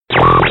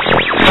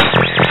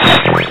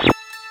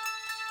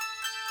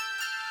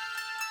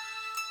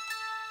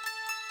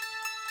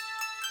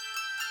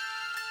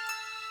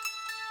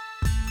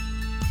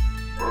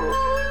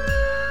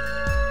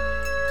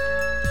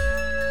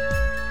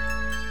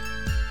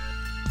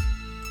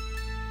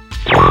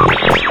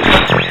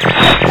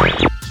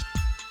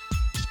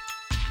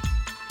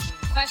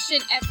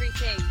question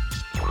everything.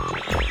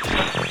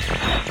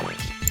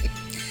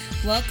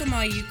 Welcome,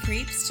 all you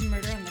creeps, to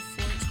Murder on the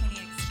 420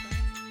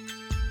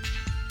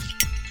 Express.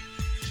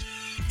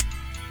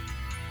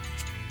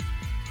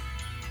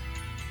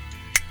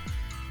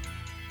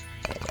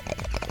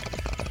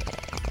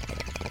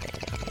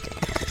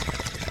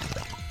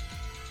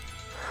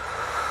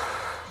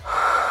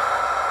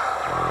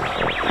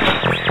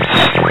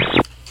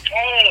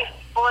 Hey,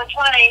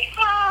 420.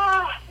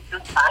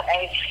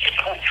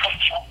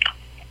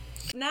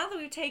 Now that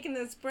we've taken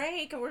this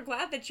break, we're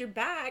glad that you're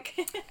back.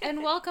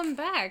 And welcome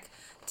back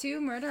to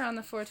Murder on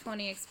the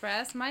 420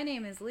 Express. My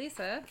name is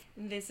Lisa.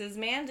 This is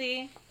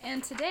Mandy.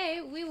 And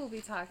today we will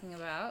be talking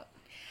about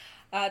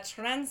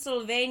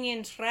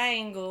Transylvanian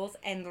Triangles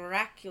and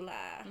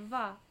Dracula.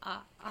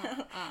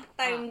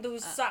 Time to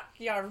suck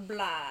your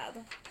blood.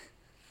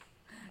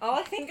 All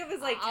I think of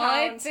is like all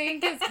I Count.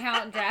 think is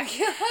Count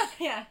Dracula.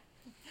 Yeah.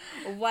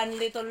 One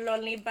little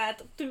lonely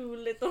bat, two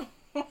little...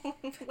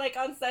 like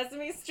on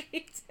Sesame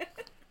Street.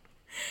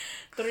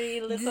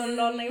 Three little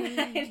lonely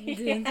bats.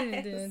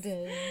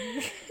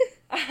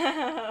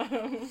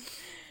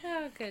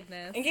 Oh,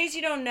 goodness. In case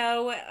you don't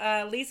know,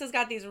 Lisa's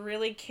got these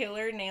really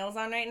killer nails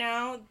on right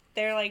now.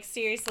 They're like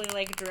seriously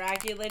like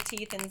Dracula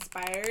teeth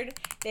inspired.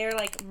 They're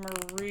like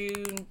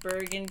maroon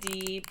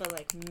burgundy, but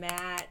like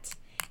matte,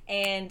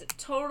 and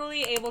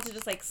totally able to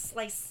just like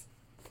slice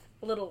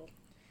a little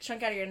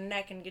chunk out of your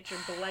neck and get your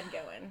blood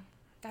going.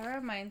 That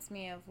reminds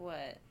me of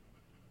what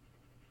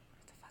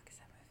the fuck is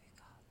that movie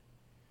called?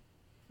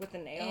 With the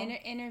nail?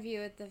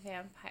 Interview with the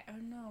Vampire. Oh,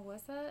 no,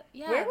 was that?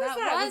 Yeah, Where was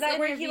that? Was that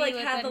where he like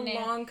Interview had with the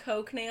nail. long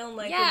coke nail and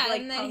like yeah, would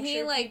like and then puncture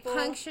he like people?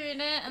 punctured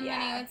it, and then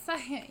Yeah. he would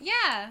suck it.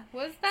 Yeah,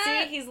 was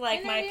that? See, he's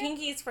like, my interview?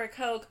 pinky's for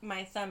coke,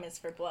 my thumb is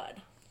for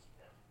blood.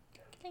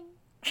 Cling,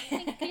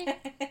 cling, cling.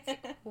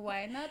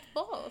 Why not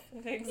both?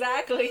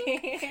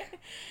 Exactly.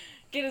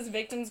 Get his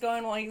victims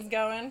going while he's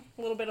going.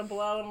 A little bit of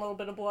blow and a little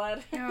bit of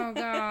blood. Oh,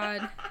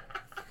 God.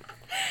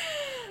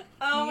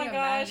 Oh Can my you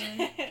gosh.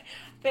 imagine?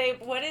 Babe,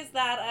 what is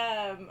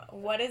that,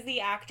 what is the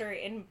actor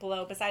in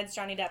Blow besides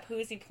Johnny Depp? Who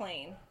is he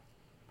playing?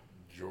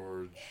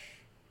 George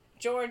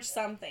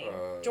something.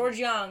 George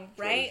Young,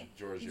 right?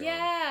 George Young.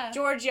 Yeah.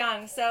 George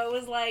Young. So it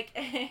was like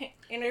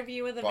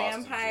Interview with a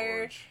Boston Vampire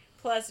George.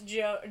 plus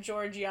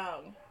George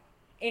Young.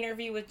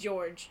 Interview with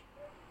George.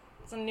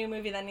 It's a new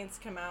movie that needs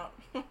to come out.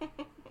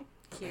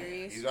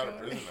 Curious. He's out of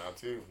George. prison now,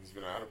 too. He's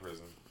been out of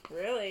prison.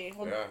 Really?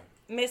 Well, Yeah.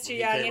 Mr. When he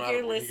Young, came if out-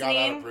 you're when he got out of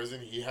listening,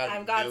 prison, he had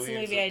I've got some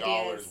millions movie of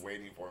dollars ideas.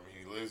 waiting for him.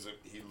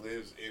 He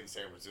lives in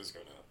San Francisco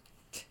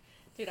now.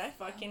 dude, I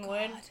fucking Oh,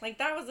 would. God. Like,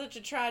 that was such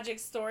a tragic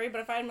story,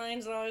 but if I had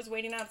millions of dollars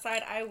waiting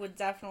outside, I would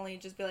definitely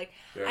just be like,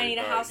 Yeah, I need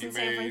a house he in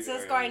San made,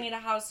 Francisco, I need a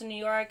house in New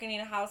York, I need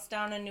a house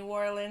down in New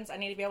Orleans, I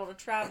need to be able to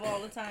travel all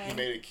the He time.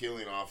 made a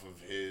killing off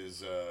of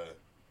his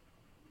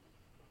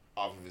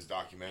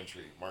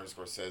documentary. Martin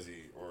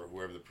Scorsese, or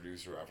whoever the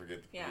producer, I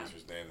forget the Yeah.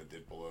 producer's name that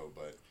did Below,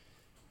 but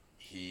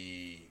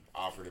he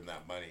offered him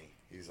that money.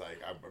 He's like,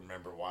 I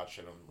remember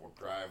watching him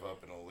drive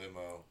up in a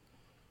limo,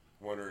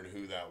 wondering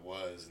who that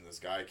was, and this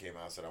guy came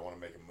out and said, I want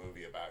to make a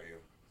movie about you.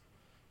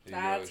 And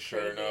That's sure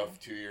crazy. enough,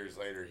 2 years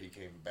later, he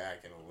came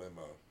back in a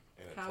limo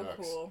in a How tux,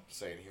 cool.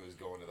 saying he was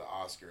going to the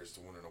Oscars to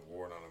win an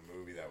award on a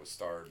movie that was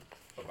starred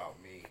about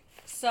me.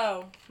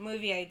 So,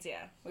 movie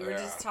idea. We were Yeah.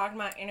 just talking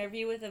about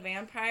Interview with a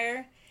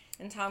Vampire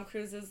and Tom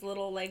Cruise's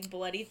little, like,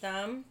 bloody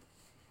thumb.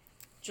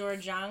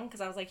 George Young,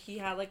 because I was like, he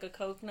had, like, a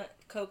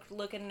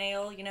coke-looking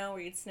nail, you know,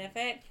 where you'd sniff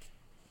it.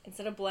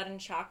 Instead of blood and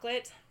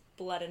chocolate,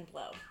 blood and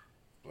blow.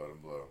 Blood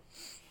and blow.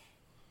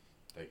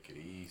 Take it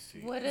easy.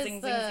 What is Zing,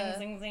 the zing, zing,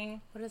 zing,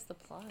 zing. What is the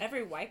plot?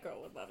 Every white girl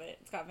would love it.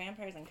 It's got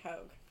vampires and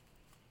coke.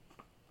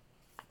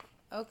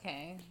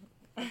 Okay.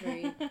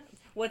 Agreed.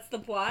 What's the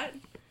plot?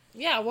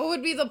 Yeah, what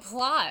would be the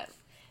plot?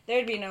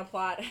 There'd be no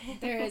plot.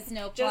 There is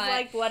no plot. Just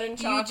like blood and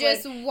chocolate. You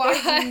just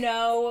watch. There's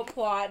no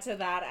plot to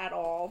that at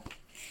all.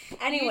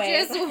 Anyway.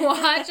 You just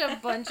watch a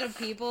bunch of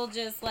people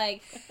just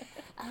like,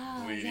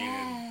 oh Bleeding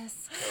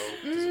yes.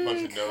 Coke, just a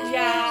bunch of nose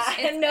Yeah. bleeds.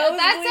 It's-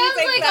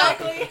 Nosebleeds,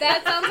 exactly.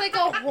 that sounds like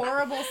a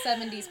horrible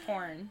 70s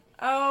porn.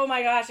 Oh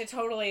my gosh, it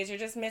totally is. You're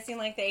just missing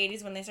like the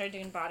 80s when they started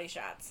doing body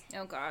shots.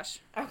 Oh gosh.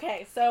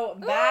 Okay, so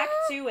back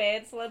to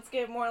it. So let's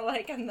get more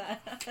like on the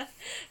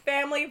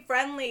family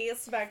friendly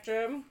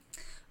spectrum.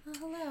 Oh,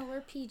 hello,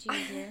 we're PG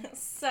here.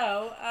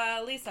 So,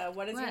 Lisa,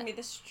 what is going What? to be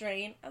the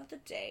strain of the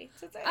day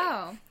today?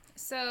 Oh,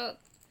 so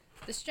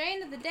the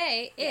strain of the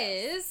day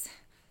Yes. is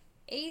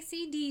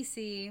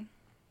AC/DC.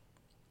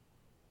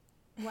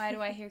 Why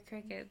do I hear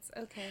crickets?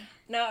 Okay.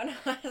 No,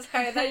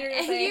 sorry, I thought you were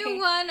And saying. you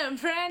won a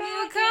brand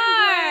new Back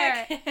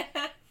car. in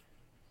black.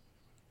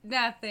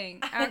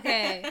 Nothing.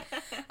 Okay.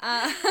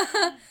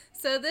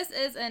 So this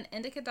is an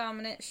indica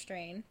dominant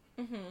strain.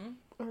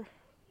 Oh,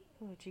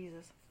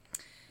 Jesus.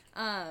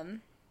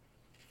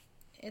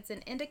 It's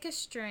an indica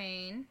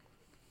strain.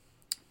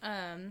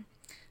 I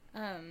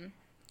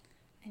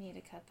need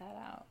to cut that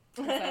out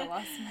because I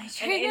lost my An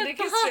train of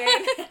indica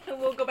thought. strain.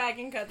 We'll go back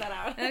and cut that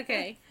out.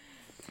 Okay.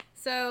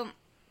 So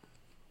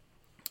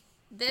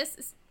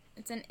this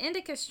It's an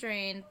indica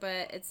strain,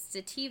 but it's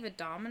sativa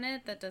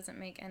dominant. That doesn't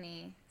make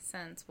any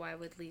sense. Why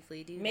would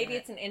Leafly do that? Maybe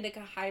it's an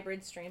indica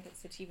hybrid strain that's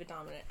sativa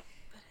dominant.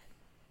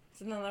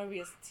 So then that would be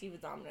a sativa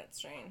dominant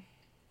strain.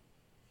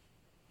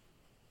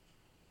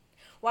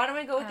 Why don't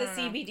we go with the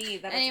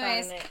CBD that it's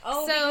got in it?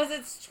 Oh, so, because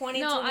it's 20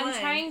 to 1. No, I'm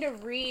trying to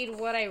read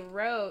what I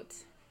wrote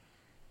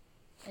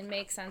and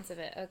make sense of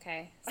it.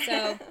 Okay.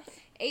 So,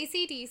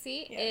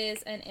 AC/DC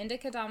is an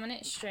indica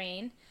dominant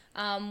strain.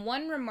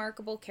 One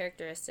remarkable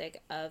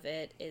characteristic of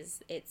it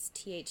is its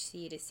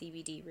THC to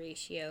CBD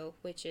ratio,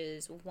 which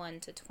is 1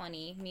 to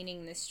 20,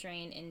 meaning this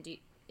strain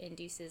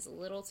induces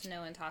little to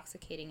no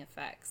intoxicating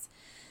effects.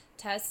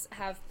 Tests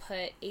have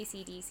put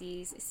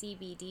AC/DC's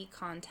CBD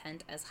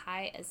content as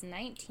high as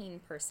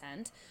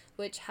 19%,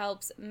 which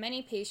helps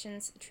many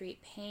patients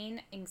treat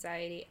pain,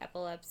 anxiety,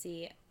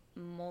 epilepsy,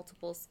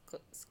 multiple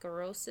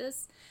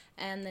sclerosis,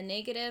 and the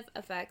negative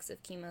effects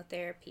of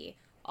chemotherapy,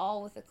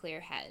 all with a clear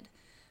head.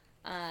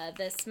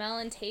 The smell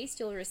and taste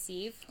you'll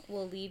receive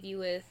will leave you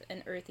with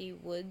an earthy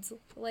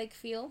woods-like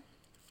feel.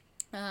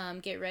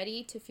 Get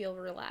ready to feel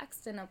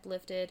relaxed and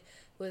uplifted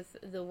with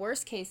the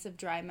worst case of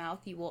dry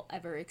mouth you will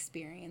ever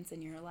experience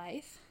in your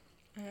life.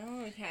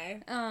 Oh, okay.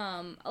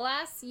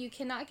 Alas, you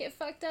cannot get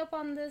fucked up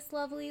on this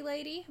lovely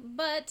lady,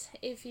 but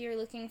if you're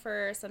looking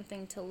for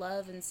something to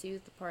love and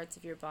soothe the parts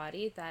of your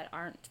body that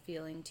aren't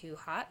feeling too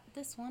hot,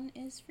 this one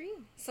is for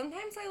you.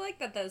 Sometimes I like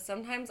that, though.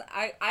 Sometimes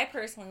I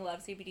personally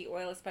love CBD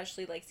oil,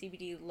 especially, like,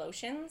 CBD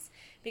lotions,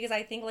 because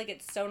I think, like,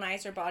 it's so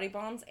nice, or body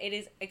balms. It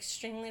is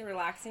extremely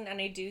relaxing, and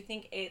I do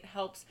think it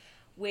helps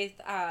with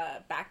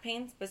back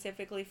pain,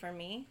 specifically for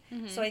me.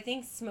 Mm-hmm. So I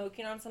think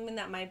smoking on something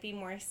that might be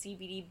more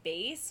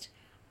CBD-based,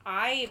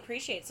 I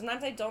appreciate.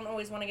 Sometimes I don't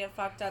always want to get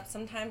fucked up.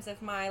 Sometimes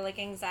if my, like,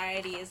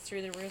 anxiety is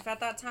through the roof at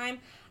that time,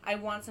 I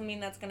want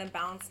something that's going to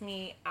balance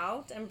me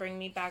out and bring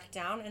me back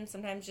down. And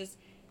sometimes just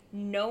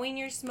knowing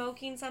you're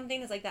smoking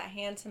something is like that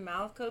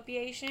hand-to-mouth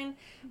copiation,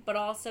 but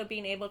also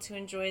being able to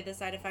enjoy the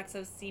side effects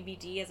of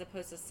CBD as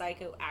opposed to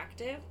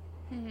psychoactive.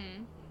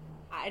 Mm-hmm.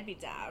 I'd be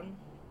down.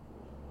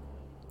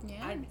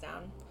 Yeah. I'd be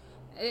down.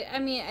 I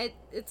mean,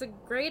 it's a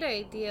great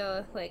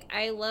idea. Like,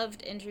 I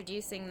loved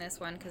introducing this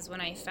one because when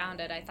I found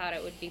it, I thought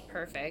it would be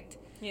perfect.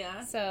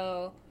 Yeah.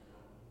 So.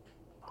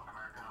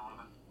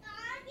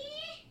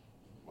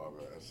 My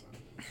bad.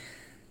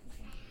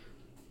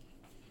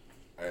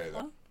 Hey,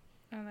 Oh,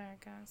 there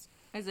it goes.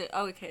 Is it?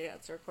 Oh, okay, yeah,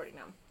 it's recording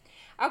now.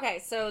 Okay,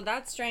 so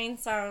that strain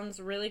sounds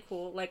really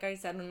cool. Like I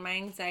said, when my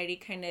anxiety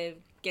kind of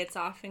gets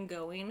off and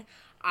going,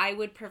 I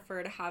would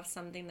prefer to have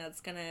something that's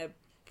going to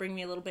bring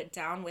me a little bit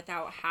down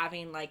without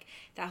having, like,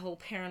 that whole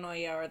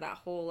paranoia or that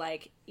whole,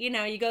 like, you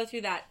know, you go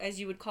through that, as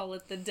you would call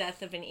it, the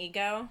death of an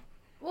ego.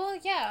 Well,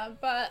 yeah,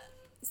 but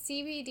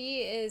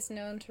CBD is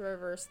known to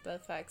reverse the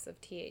effects of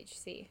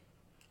THC.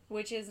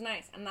 Which is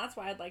nice, and that's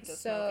why I'd like to smoke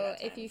So,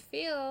 it at if you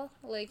feel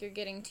like you're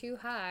getting too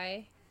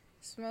high,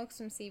 smoke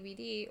some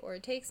CBD or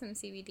take some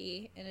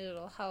CBD, and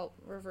it'll help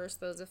reverse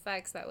those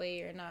effects. That way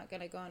you're not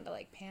going to go into,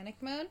 like, panic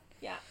mode.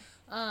 Yeah.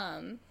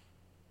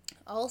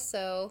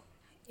 Also,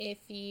 if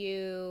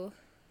you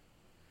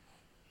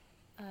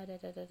that's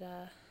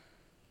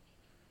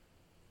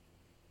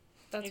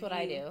If what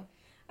I you- do.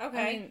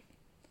 Okay.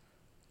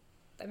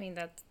 I mean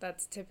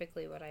that's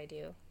typically what I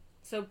do.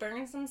 So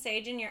burn some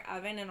sage in your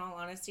oven. In all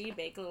honesty,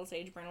 bake a little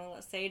sage, burn a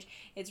little sage.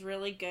 It's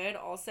really good.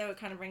 Also, it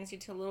kind of brings you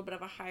to a little bit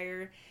of a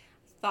higher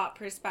thought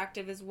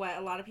perspective, is what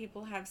a lot of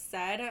people have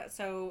said.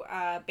 So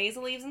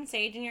basil leaves and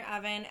sage in your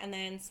oven, and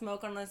then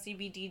smoke on the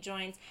CBD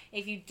joints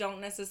if you don't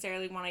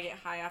necessarily want to get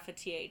high off of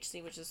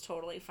THC, which is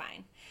totally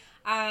fine.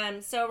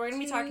 So we're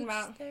going to be talking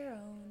about...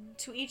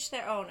 To each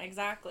their own,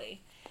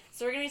 exactly.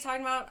 So we're going to be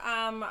talking about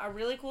a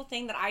really cool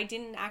thing that I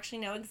didn't actually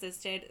know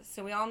existed.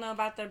 So we all know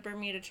about the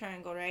Bermuda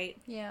Triangle, right?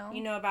 Yeah.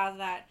 You know about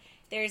that.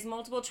 There's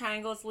multiple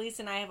triangles.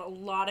 Lisa and I have a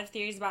lot of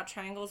theories about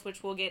triangles,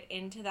 which we'll get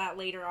into that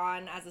later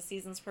on as the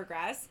seasons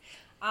progress.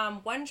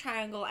 One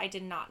triangle I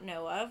did not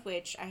know of,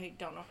 which I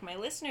don't know if my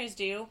listeners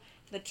do,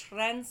 the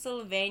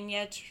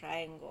Transylvania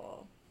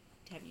Triangle.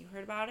 Have you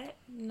heard about it?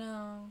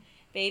 No.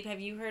 Babe, have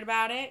you heard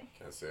about it?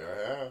 can't say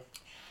I have.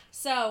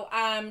 So,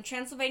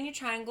 Transylvania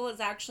Triangle is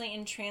actually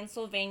in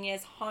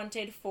Transylvania's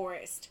haunted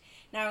forest.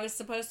 Now, I was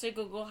supposed to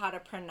Google how to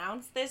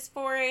pronounce this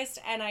forest,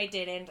 and I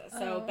didn't,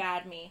 so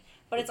bad me.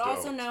 But it's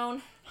also Don't.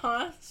 known...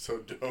 Huh? So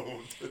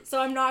don't. So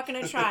I'm not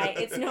going to try.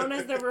 It's known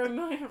as the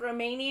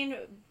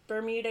Romanian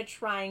Bermuda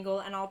Triangle,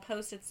 and I'll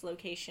post its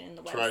location in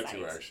the Try website.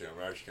 to, actually.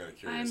 I'm actually kind of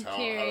curious. I'm How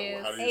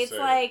curious. do you It's say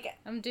like...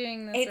 I'm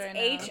doing this It's right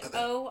now.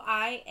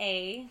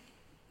 H-O-I-A-B-A-C-I-U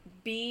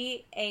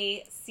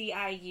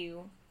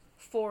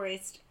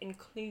Forest in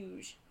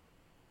Cluj.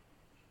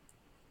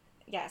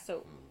 Yeah,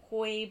 so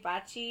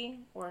Hoibachi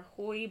or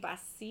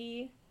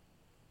Hoibasi.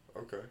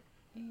 Okay.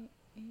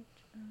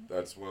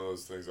 That's one of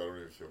those things I don't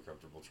even feel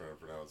comfortable trying to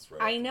pronounce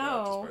right I off the bat,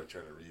 know. just by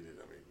trying to read it.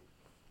 I mean,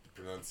 the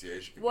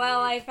pronunciation can Well,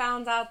 be I like,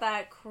 found out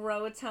that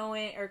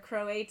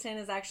Croatoan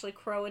is actually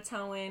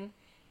Croatoan.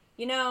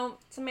 You know,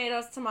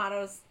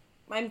 tomatoes.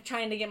 I'm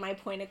trying to get my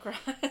point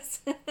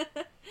across.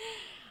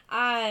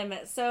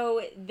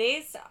 So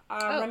this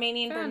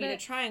Romanian found Bermuda it.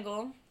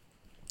 Triangle.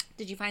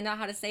 Did you find out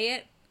how to say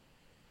it?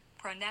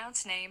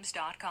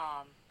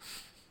 Pronouncenames.com.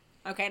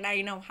 Okay, now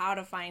you know how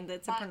to find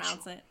it to Bacho.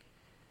 pronounce it.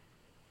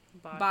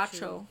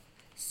 Bacho.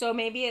 So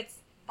maybe it's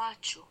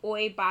Bacho.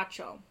 Oi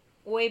Bacho.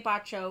 Oi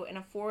Bacho in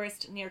a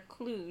forest near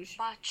Cluj.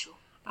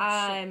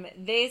 Bacho.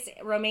 This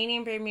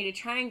Romanian Bermuda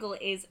Triangle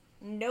is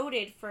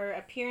noted for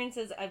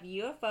appearances of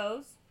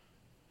UFOs,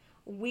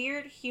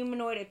 weird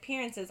humanoid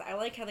appearances. I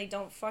like how they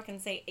don't fucking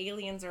say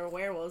aliens or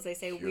werewolves. They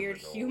say weird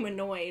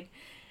humanoid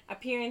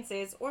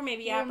appearances, or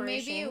maybe Well,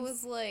 apparitions. maybe it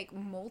was like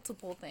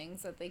multiple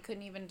things that they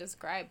couldn't even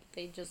describe.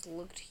 They just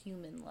looked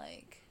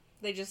human-like.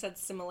 They just had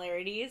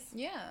similarities.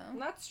 Yeah.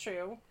 That's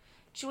true.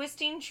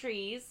 Twisting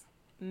trees,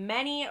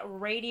 many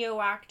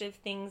radioactive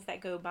things that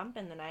go bump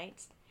in the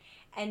night,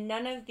 and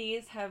none of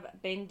these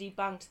have been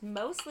debunked,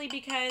 mostly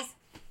because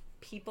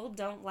people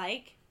don't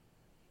like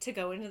to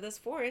go into this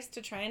forest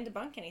to try and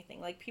debunk anything.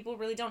 Like, people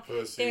really don't.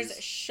 Pussies.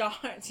 There's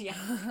shards. Yeah.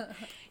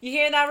 You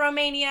hear that,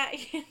 Romania?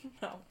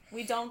 No.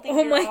 We don't think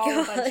Oh you're my all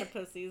a God. bunch of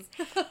pussies.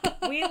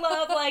 We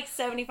love, like,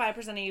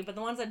 75% of you, but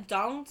the ones that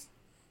don't,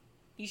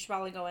 you should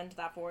probably go into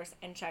that forest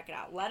and check it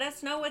out. Let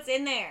us know what's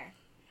in there.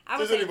 I If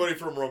would there's say, anybody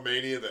from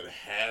Romania that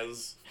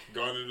has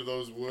gone into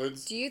those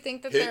woods, Do you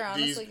think that hit they're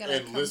these honestly gonna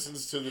and come?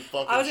 listens to the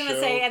fucking I was gonna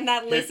show, say, and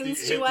that hit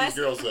listens the- to hit us.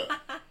 these girls up.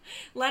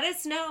 let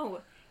us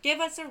know. Give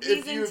us a If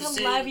reason you've to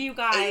seen love you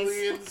guys.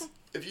 aliens,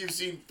 if you've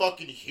seen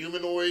fucking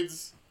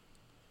humanoids,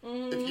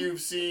 Mhm. if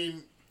you've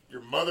seen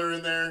your mother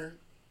in there,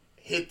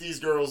 hit these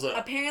girls up.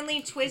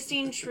 Apparently,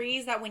 twisting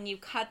trees that when you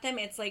cut them,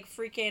 it's like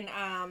freaking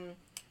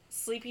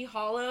Sleepy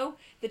Hollow.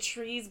 The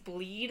trees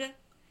bleed.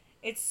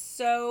 It's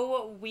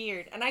so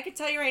weird, and I could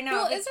tell you right now,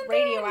 Well, if it's isn't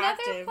there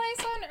radioactive. another place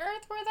on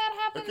Earth where that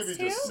happens could be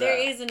too? just There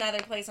sap. is another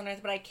place on Earth,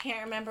 but I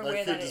can't remember That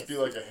where could that just is. be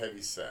like a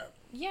heavy sap that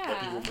Yeah.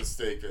 people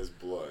mistake as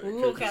blood. It could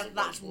Look be at some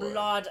that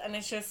blood, and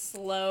it's just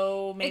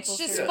slow maple It's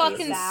just syrup.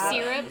 fucking it's sap.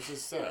 syrup. It's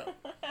just sap.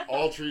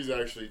 All trees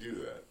actually do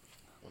that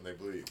when they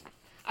bleed.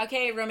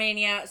 Okay,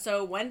 Romania.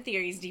 So one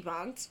theory's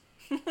debunked.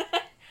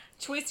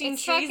 Twisting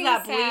It's trees fucking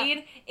that sap.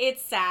 bleed,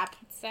 it's sap.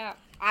 Sap.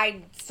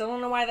 I still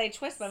don't know why they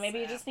twist them. Maybe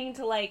you Sap. just need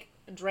to like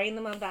drain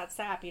them of that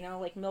sap. You know,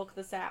 like milk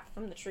the sap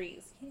from the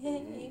trees.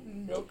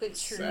 Milk a tree.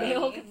 Sap.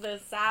 Milk the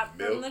sap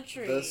from the Milk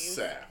trees. the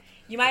sap.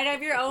 You might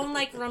have your own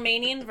like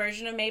Romanian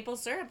version of maple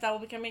syrup that will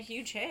become a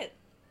huge hit.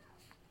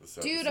 This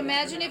Dude, episode's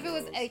imagine gonna if be it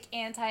was one of those. like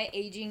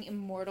anti-aging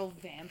immortal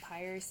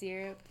vampire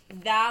syrup.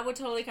 That would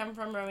totally come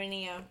from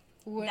Romania.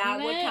 Wouldn't That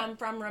would it? come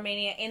from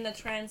Romania in the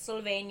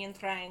Transylvanian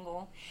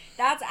Triangle.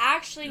 That's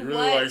actually You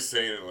really what like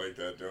saying it like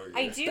that, don't you?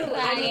 I do.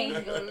 I mean,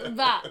 Triangle.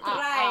 Ba,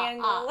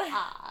 Triangle.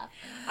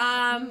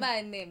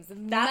 My name's that's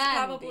Mandy.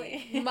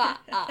 probably- Ba,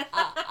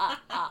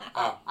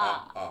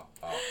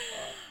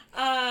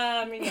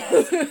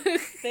 yes.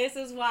 This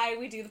is why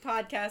we do the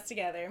podcast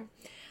together.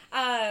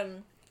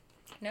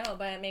 No,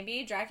 but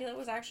maybe Dracula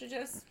was actually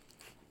just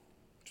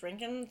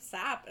drinking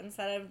sap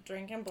instead of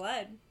drinking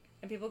blood.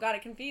 And people got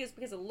it confused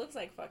because it looks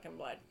like fucking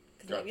blood.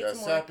 'Cause Got maybe that it's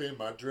more- sap in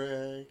my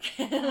drink.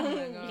 my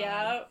God.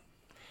 Yeah.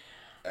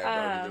 Hey, bro, give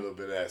me a little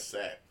bit of that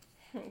sap.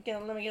 Let me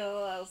get a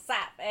little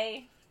sap,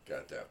 eh?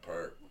 Got that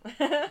perk.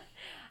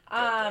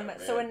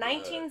 So in man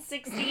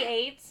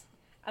 1968,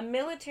 a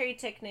military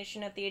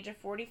technician at the age of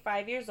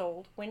 45 years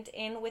old went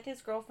in with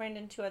his girlfriend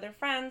and two other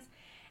friends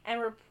and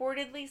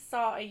reportedly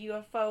saw a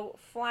UFO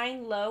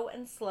flying low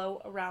and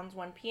slow around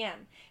 1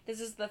 p.m. This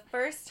is the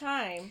first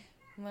time,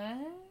 What?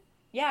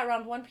 yeah,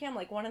 around 1 p.m.,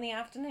 like 1 in the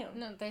afternoon.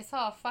 No, they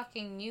saw a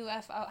fucking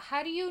UFO.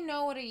 How do you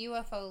know what a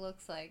UFO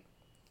looks like?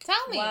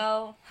 Tell me.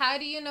 Well, How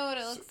do you know what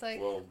it looks like?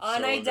 Well,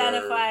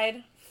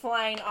 unidentified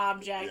flying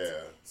object. cylinder,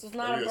 Yeah. So it's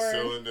not Maybe a bird.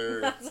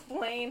 cylinder. That's a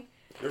plane.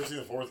 You ever seen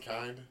the fourth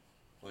kind?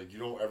 Like, you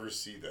don't ever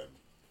see them.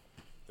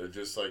 They're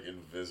just, like,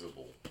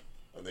 invisible.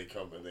 And they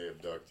come and they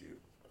abduct you.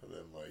 And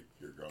then, like,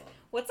 you're gone.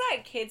 What's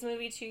that kids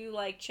movie too,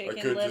 like Chicken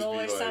could just Little be,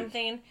 or like-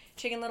 something?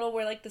 Chicken Little,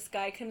 where like the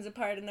sky comes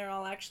apart and they're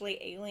all actually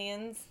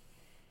aliens.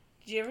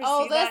 Did you ever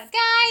Oh, see the that?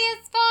 sky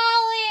is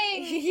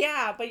falling!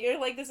 Yeah, but you're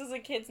like, this is a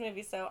kids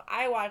movie, so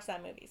I watched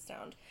that movie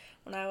stoned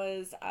when I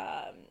was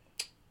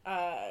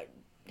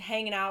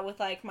hanging out with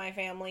like my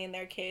family and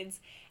their kids,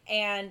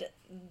 and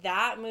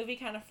that movie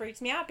kind of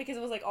freaked me out because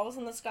it was like all of a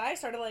sudden the sky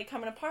started like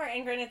coming apart,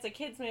 and granted it's a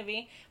kids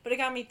movie, but it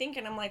got me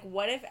thinking. I'm like,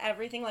 what if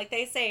everything, like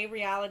they say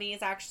reality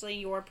is actually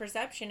your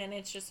perception and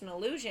it's just an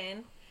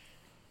illusion?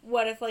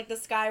 What if like the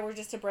sky were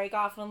just to break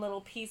off in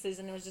little pieces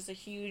and it was just a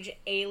huge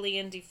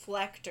alien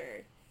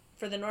deflector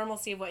for the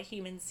normalcy of what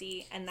humans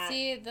see? And that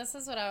See, this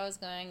is what I was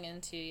going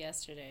into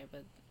yesterday,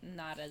 but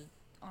not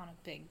on a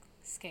big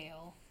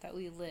scale that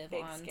we live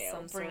Big on scale.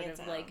 some Bring sort it of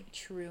down. like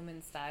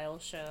Truman style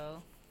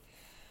show.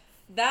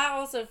 that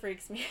also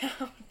freaks me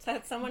out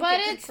that someone But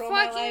can it's control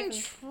my fucking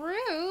life.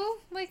 true.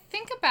 Like,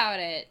 think about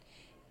it.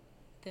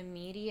 The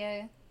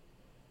media,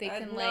 they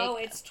can No,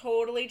 like it's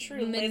totally true.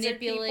 Lizard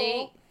manipulate.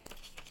 people.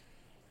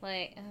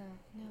 Like, oh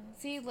no,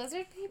 See,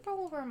 lizard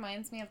people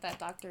reminds me of that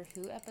Doctor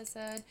Who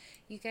episode.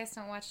 You guys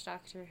don't watch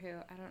Doctor Who.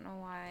 I don't know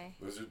why.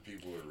 Lizard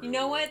people are really You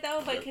know what,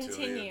 though? But reptilians.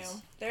 continue.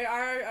 There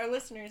are our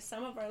listeners.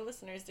 Some of our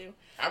listeners do.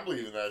 I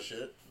believe in that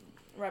shit.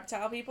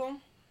 Reptile people?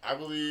 I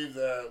believe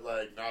that,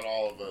 like, not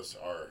all of us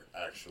are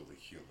actually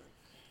human.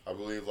 I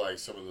believe, like,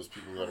 some of those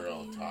people that are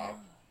on top,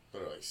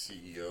 that are, like,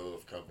 CEO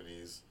of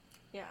companies,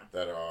 Yeah.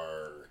 that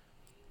are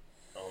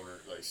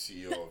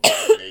CEO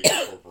of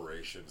major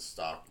corporations,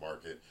 stock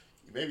market,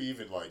 maybe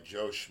even, like,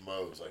 Joe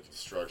Schmoes, like,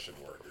 construction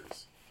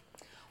workers.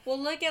 Well,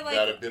 look at, like...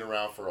 that have been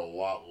around for a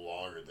lot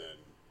longer than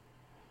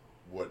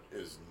what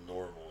is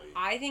normally.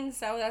 I think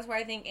so. That's where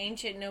I think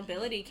ancient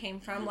nobility came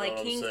from. You like know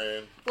what kings, I'm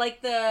saying?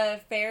 like the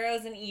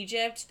pharaohs in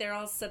Egypt. They're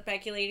all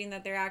speculating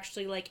that they're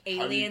actually like How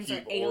do you aliens or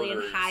keep alien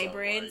order in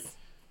hybrids. something?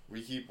 Like,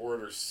 we keep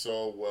order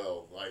so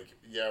well. Like,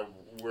 yeah,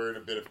 we're in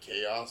a bit of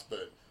chaos,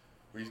 but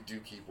we do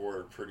keep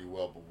order pretty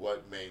well. But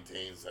what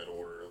maintains that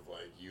order of,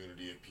 like,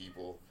 unity of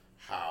people?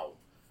 How?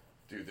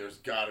 Dude, there's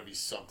got to be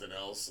something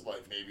else.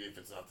 Like, maybe if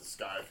it's not the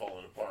sky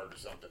falling apart or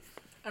something.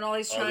 And all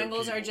these Other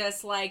triangles are people.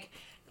 just like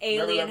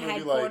Remember alien that movie,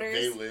 headquarters.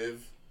 like, They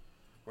Live?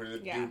 When the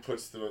Yeah. dude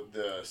puts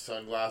the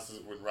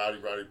sunglasses, when Roddy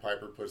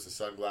Piper puts the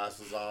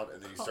sunglasses on,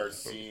 and then you start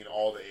seeing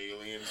all the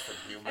aliens from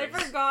I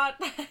humans. forgot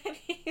that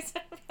he's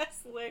a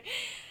wrestler,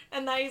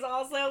 and that he's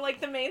also like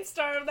the main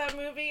star of that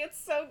movie. It's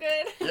so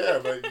good. Yeah,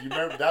 but you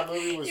remember that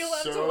movie was You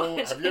love to so.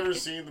 watch Have you ever it.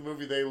 seen the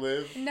movie They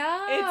Live?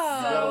 No. It's You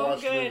gotta so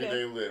watch the movie good.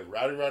 They Live.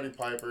 Roddy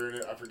Piper in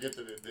it. I forget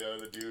the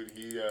other dude.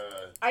 He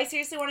I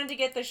seriously wanted to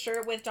get the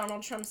shirt with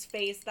Donald Trump's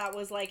face that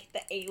was like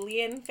the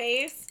alien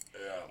face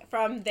yeah.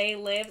 from They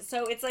Live.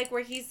 So it's like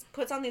where he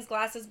puts on these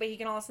glasses, but he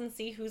can also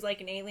see who's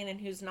like an alien and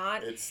who's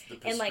not. It's the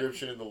And, like-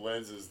 prescription in the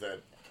lenses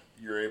that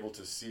you're able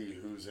to see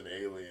who's an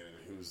alien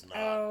and who's not.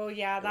 Oh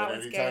yeah, And that then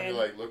was anytime good. you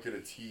like look at a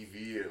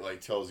TV, it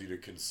like tells you to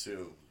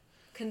consume.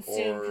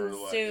 Consume, Or,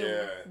 consume, like,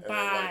 yeah, and then,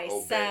 buy, like,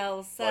 obey. sell,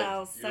 Like, sell,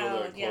 you know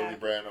sell. the Yeah, Chloe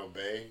Brand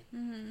Obey?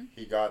 Mm-hmm.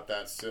 He got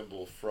that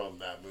symbol from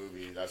that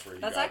movie. That's where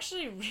he that's got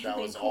actually really that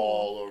was cool.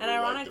 all over, and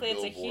ironically,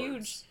 like, the it's a billboards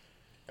huge.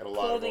 and a lot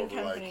clothing of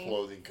over company. like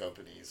clothing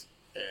companies,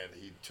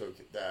 and he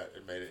took that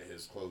and made it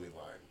his clothing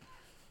line,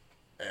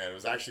 and it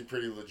was actually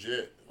pretty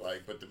legit.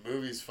 Like, but the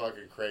movie's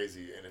fucking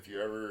crazy, and if you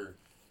ever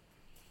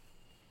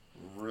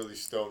really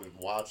stoned and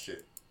watch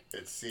it,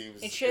 it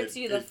seems It trips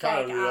you the it kinda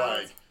fuck be out.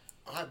 Like,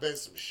 I bet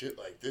some shit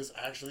like this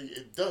actually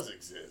it does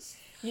exist.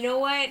 You know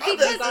what? I Because,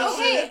 bet this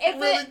okay, shit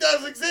if really it-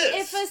 does exist.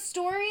 If a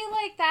story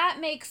like that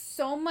makes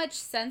so much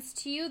sense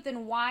to you,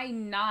 then why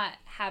not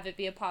have it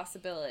be a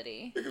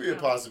possibility? It could be a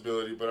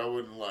possibility, but I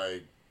wouldn't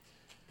like.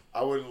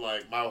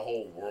 My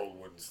whole world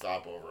wouldn't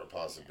stop over a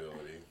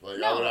possibility. Like, I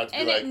No, would have to be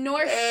and like,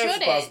 nor it's should a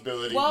it.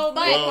 possibility. Well,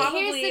 But well,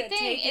 here's probably the thing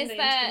take is into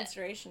that-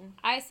 consideration.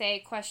 I say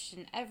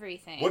question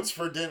everything. What's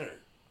for dinner?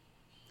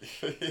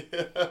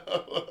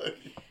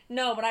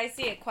 No, but I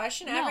see it.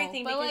 Question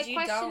everything but because like you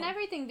question don't.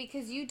 everything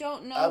because you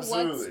don't know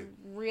Absolutely. what's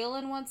real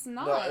and what's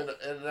not. No,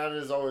 and that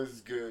is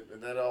always good,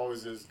 and that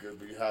always is good.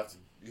 But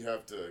you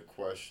have to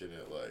question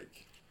it,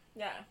 like.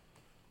 Yeah.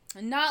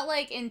 Not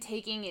like in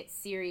taking it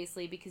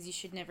seriously because you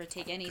should never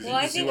take anything. Because Well, you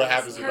I can see think what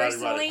happens to Roddy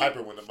personally-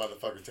 Piper when the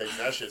motherfucker takes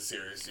that shit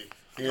seriously.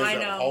 He I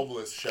ends know. up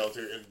homeless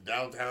shelter in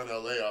downtown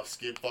LA off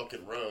Skid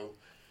fucking Row.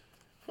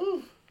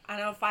 Whew. I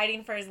know,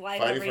 fighting for his life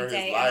Fighting every for his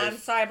day. life. And I'm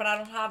sorry, but I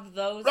don't have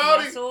those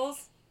Rowdy!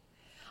 muscles.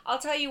 I'll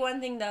tell you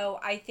one thing, though.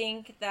 I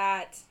think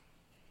that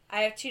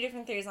I have two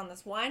different theories on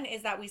this. One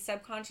is that we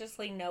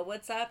subconsciously know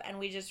what's up and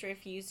we just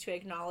refuse to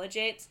acknowledge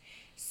it.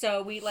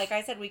 So we, like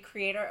I said, we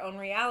create our own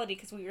reality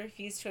because we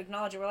refuse to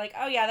acknowledge it. We're like,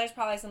 oh yeah, there's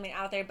probably something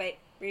out there, but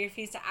we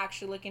refuse to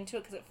actually look into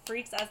it because it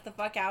freaks us the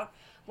fuck out.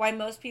 Why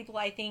most people,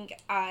 I think,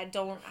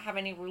 don't have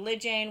any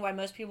religion, why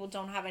most people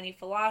don't have any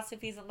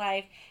philosophies in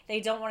life. They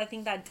don't want to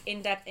think that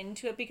in-depth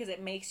into it because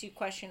it makes you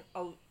question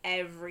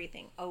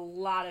everything, a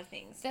lot of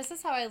things This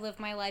is how I live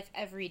my life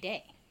every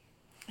day.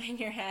 in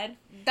your head.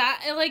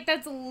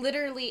 That's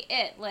literally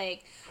it.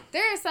 Like,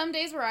 there are some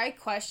days where I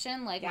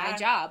question, like, my Yeah.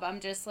 job. I'm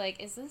just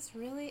like, is this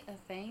really a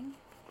thing?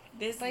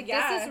 This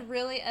This is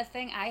really a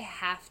thing I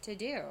have to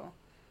do.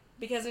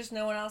 because there's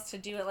no one else to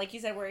do it. Like you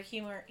said, we're a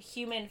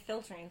human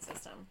filtering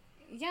system.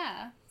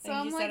 Yeah. So And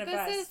I'm you like, said it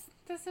best.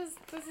 this is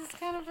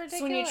kind of ridiculous.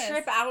 So when you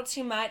trip out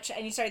too much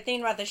and you start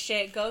thinking about the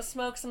shit, go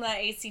smoke some of that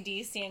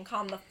AC/DC and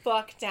calm the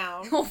fuck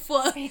down. Oh,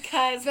 fuck.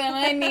 Because Then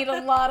I need a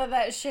lot of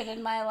that shit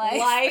in my life.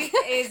 life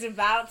is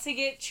about to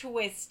get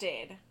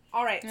twisted.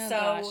 All right, Oh, so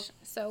gosh.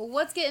 So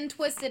what's getting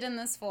twisted in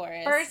this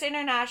forest? first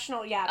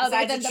international, other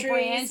besides than the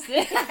branch.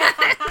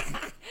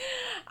 trees.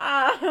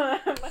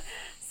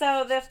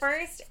 So the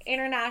first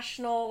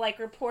international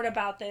report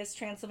about this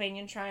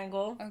Transylvanian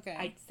Triangle. Okay.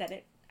 I said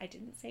it. I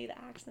didn't say the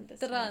accent this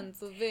time.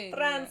 Transylvania.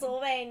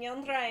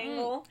 Transylvanian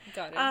Triangle.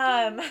 Got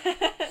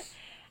it.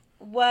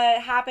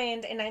 What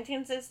happened in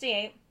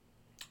 1968,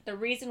 the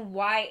reason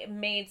why it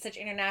made such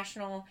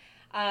international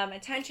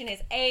attention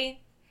is A,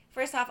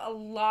 First off, a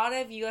lot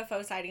of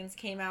UFO sightings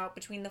came out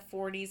between the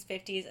 40s,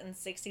 50s, and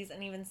 60s,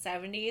 and even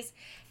 70s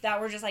that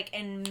were just like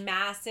in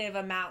massive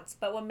amounts.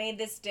 But what made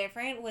this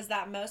different was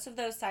that most of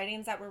those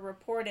sightings that were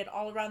reported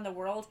all around the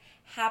world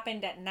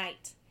happened at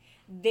night.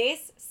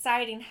 This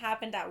sighting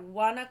happened at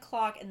 1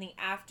 o'clock in the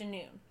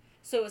afternoon.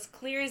 So it was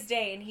clear as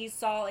day, and he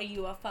saw a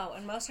UFO.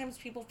 And most times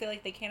people feel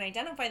like they can't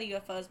identify the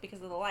UFOs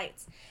because of the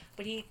lights.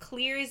 But he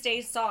clear as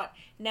day saw it.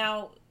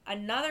 Now,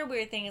 another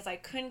weird thing is I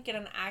couldn't get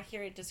an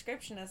accurate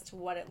description as to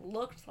what it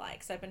looked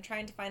like. So I've been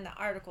trying to find the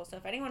article. So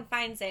if anyone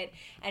finds it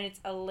and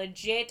it's a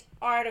legit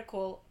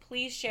article,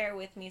 please share it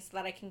with me so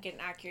that I can get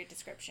an accurate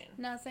description.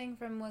 Nothing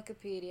from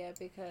Wikipedia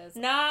because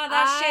Nah,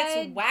 that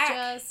shit's whack.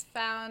 I just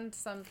found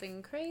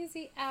something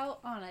crazy out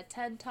on a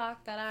TED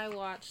Talk that I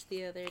watched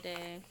the other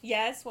day.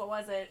 Yes, what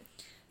was it?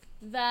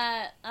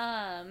 That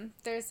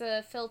there's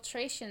a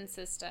filtration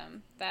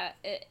system that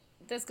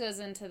this goes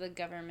into the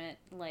government,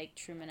 like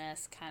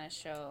Truman-esque kind of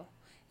show.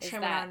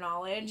 Truman our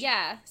knowledge?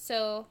 Yeah.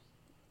 So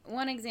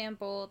one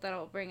example that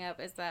I'll bring up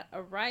is that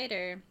a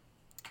writer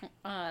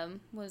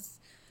was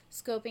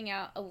scoping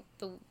out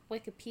the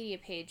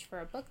Wikipedia page for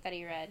a book that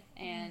he read,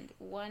 and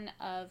one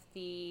of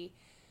the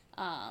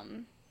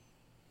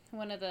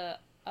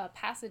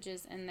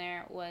passages in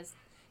there was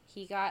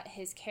he got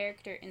his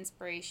character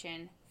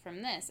inspiration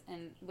from this,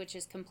 and which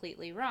is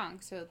completely wrong.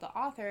 So the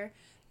author,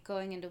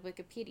 going into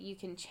Wikipedia, you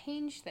can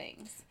change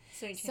things.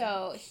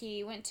 So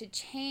he went to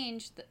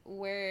change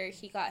where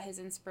he got his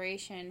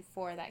inspiration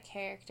for that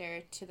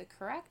character to the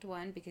correct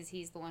one, because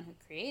he's the one who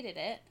created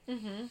it,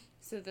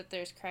 so that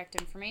there's correct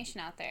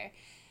information out there.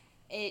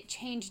 It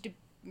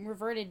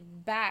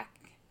reverted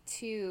back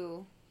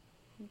to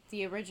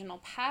the original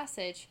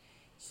passage.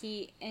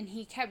 He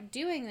kept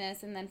doing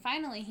this, and then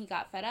finally he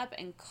got fed up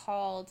and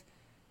called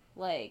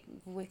like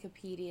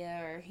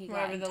Wikipedia, or he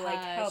got in touch. Like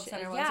help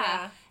center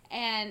was,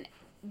 and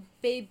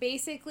they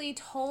basically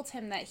told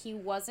him that he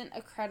wasn't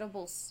a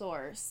credible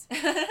source.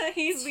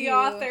 He's the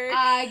author.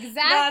 Exactly.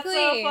 That's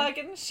so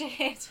fucking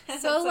shit.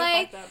 So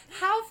like,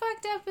 how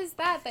fucked up is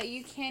that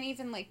you can't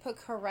even like put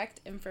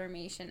correct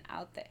information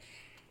out there?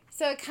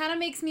 So it kind of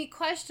makes me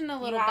question a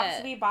little bit. You have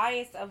to be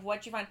biased of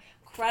what you find.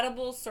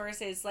 Credible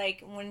sources,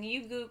 like when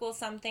you Google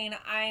something,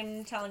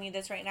 I'm telling you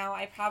this right now,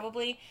 I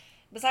probably,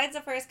 besides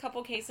the first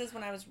couple cases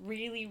when I was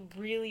really,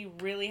 really,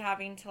 really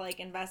having to like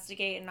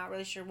investigate and not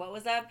really sure what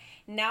was up,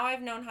 now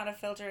I've known how to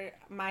filter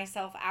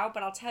myself out.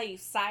 But I'll tell you,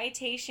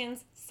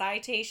 citations.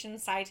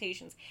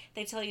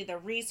 They tell you the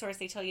resource,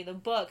 they tell you the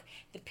book,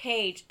 the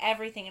page,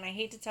 everything. And I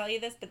hate to tell you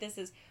this, but this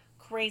is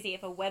crazy.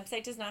 If a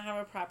website does not have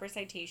a proper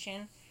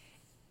citation,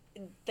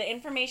 the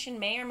information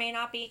may or may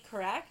not be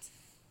correct,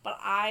 but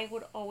I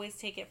would always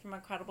take it from a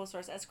credible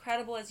source, as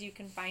credible as you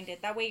can find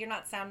it. That way you're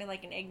not sounding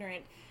like an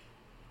ignorant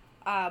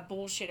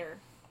bullshitter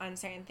on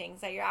certain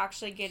things, that you're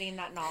actually getting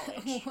that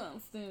knowledge. Well,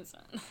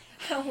 Susan.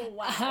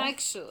 Wow.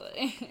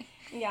 Actually.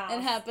 Yeah. It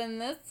happened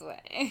this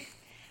way.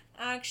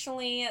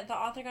 Actually, the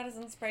author got his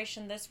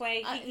inspiration this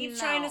way. He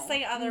keeps no, trying to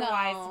say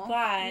otherwise,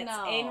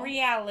 but in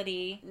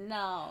reality,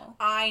 no.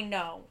 I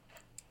know.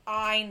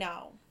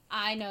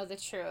 I know the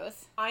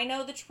truth. I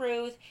know the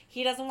truth.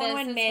 He doesn't want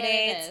to admit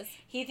it.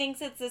 He thinks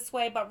it's this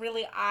way, but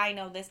really I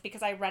know this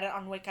because I read it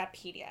on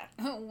Wikipedia.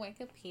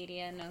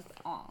 Wikipedia knows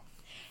all.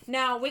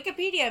 Now,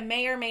 Wikipedia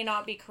may or may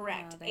not be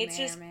correct. It's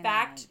just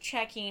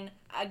fact-checking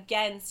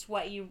against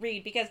what you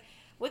read, because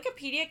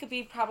Wikipedia could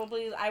be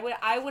probably,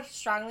 I would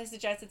strongly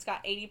suggest it's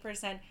got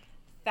 80%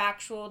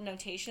 factual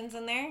notations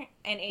in there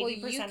and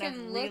 80%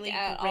 of really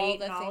great all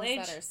the knowledge.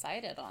 Things that are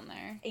cited on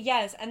there.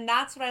 Yes, and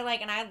that's what I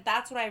like, and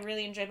that's what I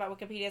really enjoy about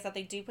Wikipedia, is that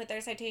they do put their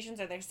citations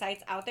or their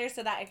sites out there,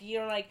 so that if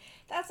you're like,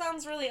 that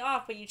sounds really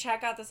off, but you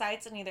check out the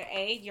sites and either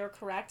A, you're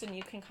correct, and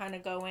you can kind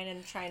of go in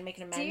and try and make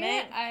an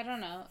amendment. I don't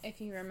know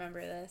if you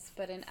remember this,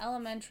 but in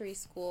elementary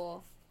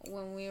school,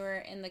 when we were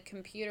in the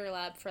computer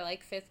lab for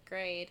like 5th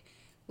grade,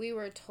 we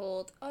were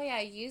told, oh yeah,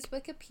 use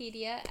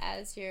Wikipedia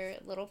as your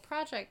little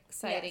project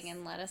citing,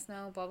 and let us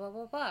know, blah, blah,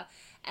 blah, blah.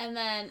 And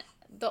then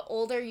the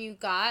older you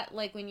got,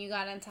 like when you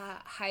got into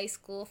high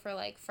school for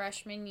like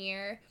freshman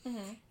year,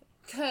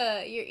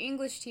 your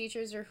English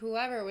teachers or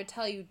whoever would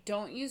tell you,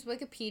 don't use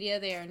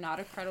Wikipedia, they are not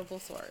a credible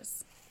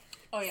source.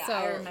 Oh yeah, so,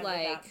 I remember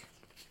that.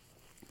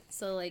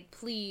 So like,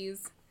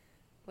 please,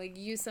 like,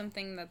 use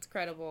something that's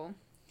credible.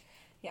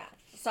 Yeah.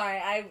 Sorry,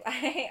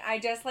 I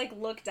just, like,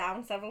 looked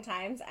down several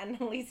times, and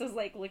Lisa's,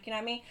 like, looking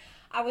at me.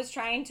 I was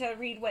trying to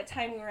read what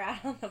time we were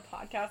at on the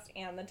podcast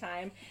and the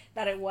time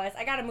that it was.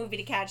 I got a movie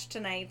to catch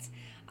tonight,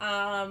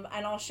 and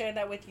I'll share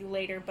that with you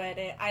later, but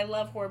I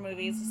love horror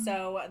movies,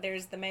 so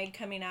there's The Meg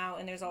coming out,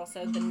 and there's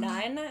also The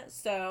Nun,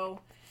 so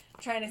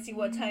I'm trying to see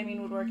what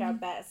timing would work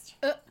out best.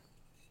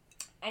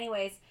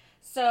 Anyways,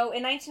 so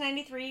in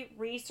 1993,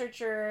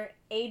 researcher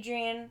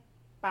Adrian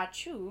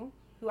Bachoo,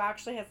 who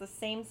actually has the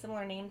same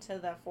similar name to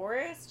the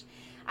forest,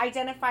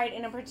 identified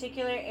in a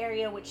particular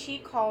area which he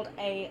called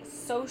a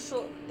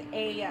social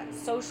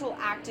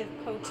active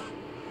protein,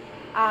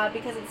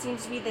 because it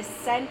seems to be the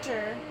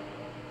center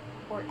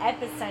or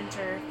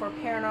epicenter for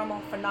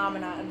paranormal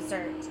phenomena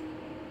observed.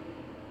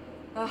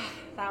 Ugh,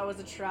 that was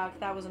a truck.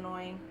 That was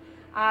annoying.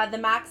 The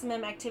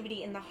maximum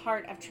activity in the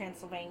heart of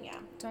Transylvania.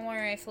 Don't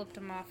worry, I flipped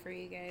them off for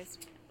you guys.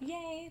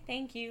 Yay,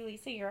 thank you,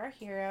 Lisa. You're our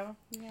hero.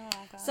 You're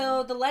welcome.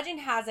 So the legend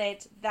has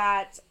it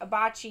that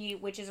Abachi,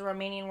 which is a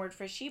Romanian word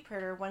for sheep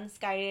herder, once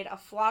guided a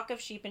flock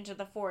of sheep into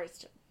the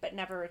forest, but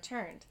never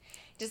returned.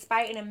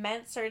 Despite an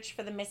immense search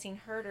for the missing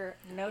herder,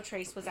 no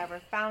trace was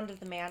ever found of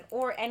the man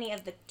or any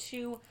of the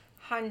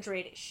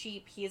 200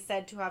 sheep he is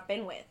said to have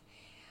been with.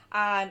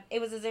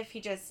 It was as if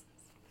he just,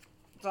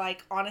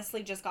 like,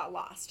 honestly just got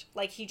lost.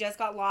 Like, he just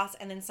got lost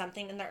and then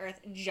something in the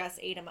earth just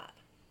ate him up.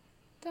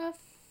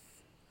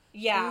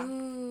 Yeah.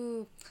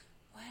 Ooh.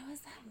 What was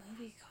that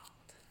movie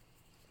called?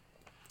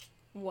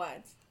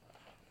 What?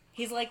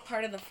 He's like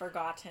part of the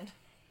forgotten.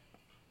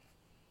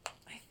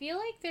 I feel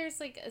like there's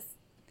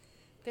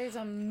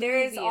a movie. There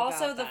is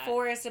also about the that.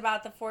 forest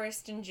about the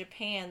forest in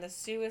Japan, the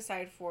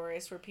suicide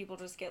forest, where people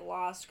just get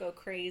lost, go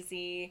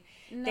crazy.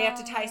 They have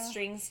to tie No.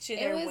 strings to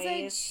their It was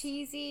waist. a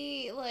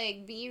cheesy,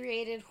 like,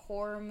 B-rated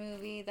horror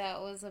movie that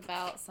was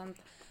about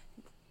something.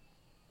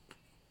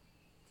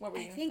 What were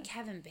I you think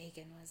Kevin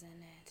Bacon was in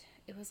it.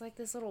 It was like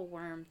this little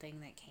worm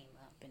thing that came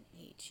up and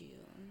ate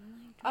you.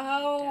 And,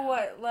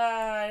 like,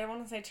 I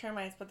want to say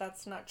termites, but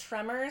that's not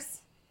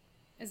Tremors.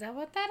 is that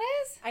what that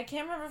is? I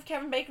can't remember if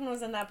Kevin Bacon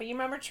was in that, but you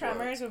remember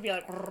Tremors would be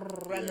like,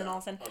 and then all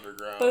of a sudden,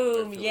 underground.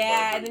 boom, they feel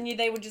yeah, like and then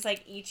they would just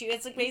like eat you.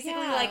 It's like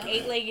basically Yeah. like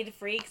 8-legged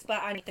freaks, but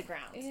underneath the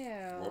ground. Ew.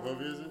 What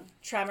movie is it?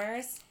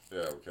 Tremors. Yeah,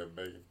 with Kevin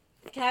Bacon.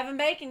 Kevin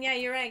Bacon, yeah,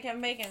 you're right,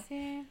 Kevin Bacon.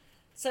 Yeah.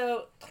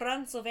 So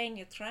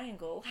Transylvania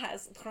Triangle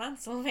has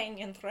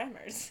Transylvanian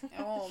Tremors.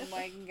 Oh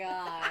my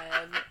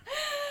god.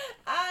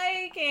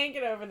 I can't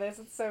get over this.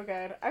 It's so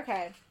good.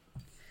 Okay.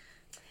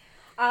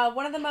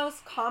 One of the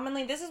most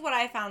commonly, this is what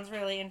I found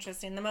really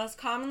interesting. The most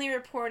commonly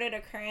reported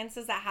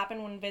occurrences that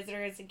happen when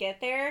visitors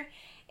get there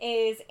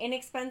is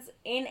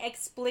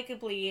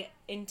inexplicably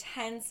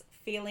intense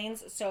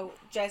feelings. So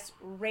just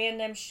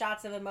random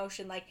shots of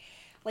emotion, like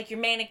you're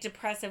manic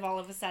depressive all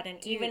of a sudden,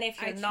 even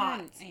if you're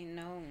not. I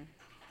know.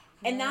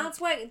 And that's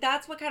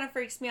what kind of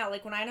freaks me out.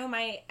 Like when I know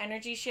my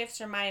energy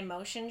shifts or my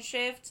emotion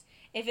shift,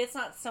 if it's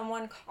not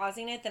someone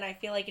causing it, then I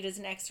feel like it is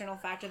an external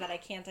factor that I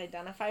can't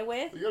identify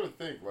with. You gotta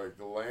think, like,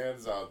 the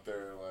lands out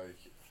there, like,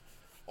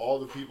 all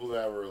the people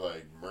that were,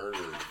 like,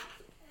 murdered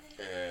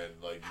and,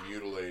 like,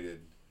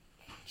 mutilated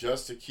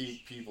just to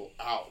keep people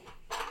out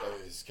of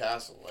his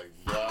castle. Like,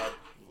 Vlad.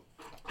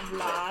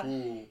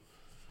 Cool.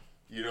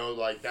 You know,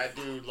 like, that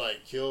dude,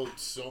 like, killed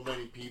so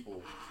many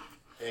people.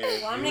 And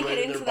Well, I'm gonna get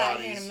mutilated into their that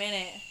bodies, here in a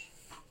minute.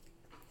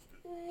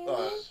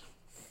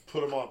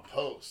 put them on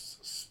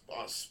posts,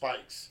 on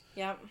spikes,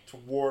 Yep. to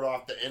ward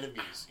off the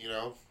enemies, you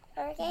know?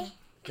 Okay.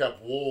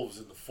 Kept wolves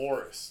in the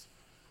forest.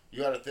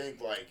 You gotta think,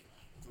 like,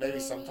 maybe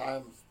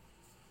sometime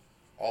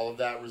all of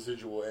that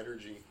residual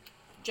energy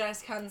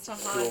Just comes to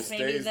Still haunt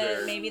stays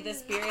there. maybe the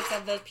spirits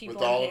of those people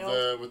with all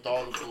impaled. with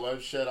all the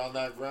bloodshed on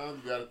that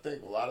ground, you gotta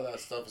think a lot of that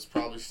stuff is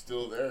probably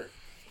still there.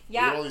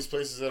 Yeah. Look at all these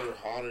places that are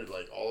haunted,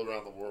 like, all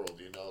around the world,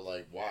 you know,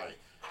 like, why?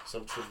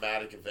 Some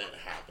traumatic event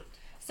happened.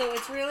 So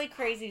it's really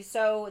crazy.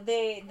 So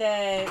the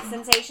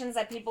sensations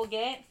that people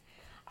get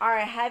are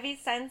a heavy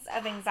sense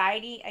of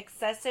anxiety,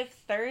 excessive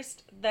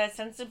thirst, the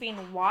sense of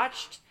being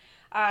watched,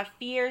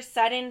 fear,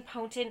 sudden,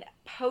 potent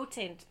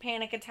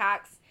panic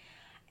attacks,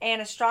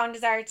 and a strong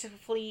desire to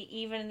flee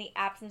even in the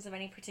absence of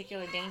any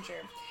particular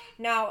danger.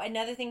 Now,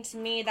 another thing to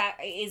me that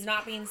is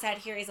not being said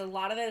here is a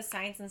lot of those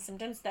signs and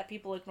symptoms that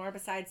people ignore,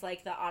 besides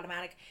like the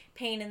automatic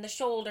pain in the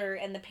shoulder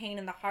and the pain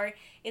in the heart,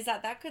 is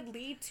that could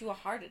lead to a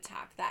heart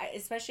attack. That,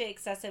 especially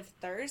excessive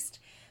thirst,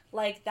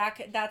 like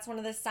that's one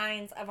of the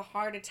signs of a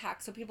heart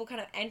attack. So people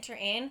kind of enter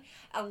in.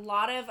 A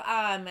lot of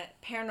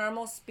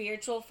paranormal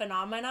spiritual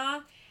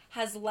phenomena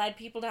has led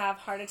people to have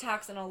heart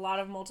attacks in a lot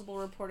of multiple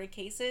reported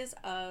cases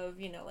of,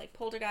 you know, like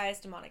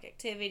poltergeist, demonic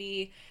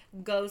activity,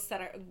 ghosts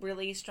that are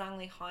really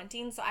strongly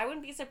haunting. So I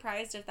wouldn't be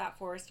surprised if that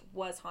forest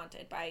was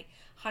haunted by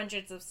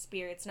hundreds of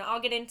spirits. Now,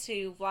 I'll get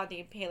into Vlad the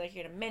Impaler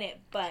here in a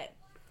minute, but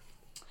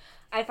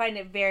I find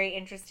it very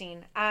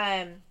interesting.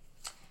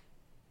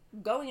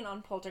 Going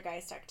on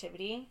poltergeist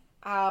activity.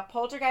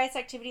 Poltergeist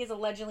activity is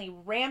allegedly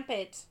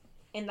rampant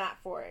in that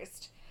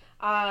forest.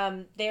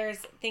 There's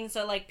things,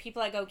 so like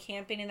people that go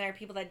camping and there are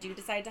people that do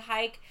decide to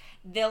hike,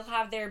 they'll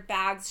have their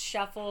bags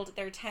shuffled,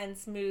 their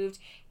tents moved,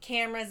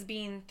 cameras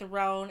being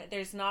thrown.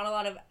 There's not a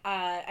lot of,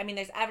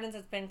 there's evidence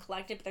that's been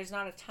collected, but there's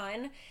not a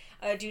ton,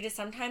 due to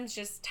sometimes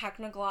just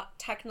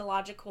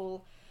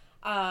technological,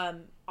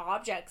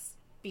 objects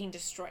being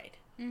destroyed,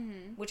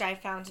 which I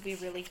found to be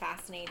really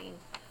fascinating.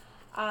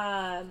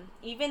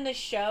 Even the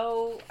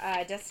show,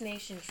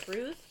 Destination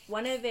Truth,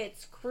 one of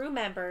its crew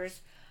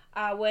members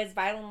was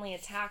violently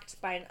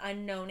attacked by an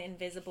unknown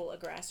invisible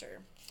aggressor.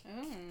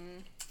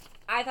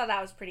 I thought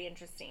that was pretty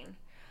interesting.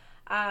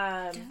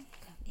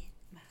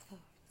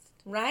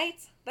 Right?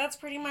 That's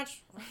pretty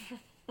much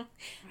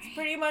it's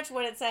pretty much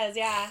what it says,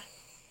 yeah.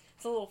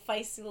 It's a little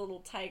feisty little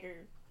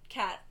tiger,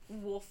 cat,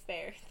 wolf,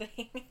 bear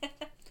thing.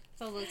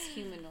 That looks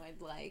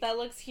humanoid-like. That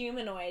looks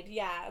humanoid.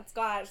 Yeah, it's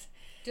got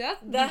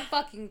That would the- be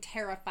fucking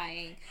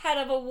terrifying. head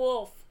of a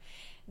wolf,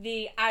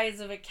 the eyes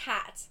of a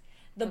cat,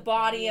 the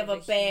body of a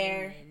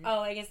bear. human.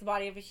 Oh, I guess the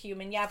body of a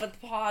human. Yeah, but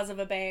the paws of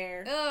a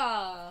bear.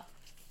 Ugh.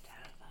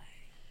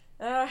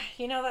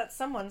 You know that's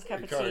someone's cup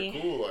It'd of be tea. kind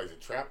of cool, like, to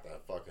trap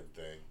that fucking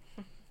thing.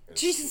 And,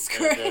 Jesus And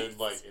Christ. then,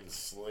 like,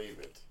 enslave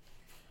it.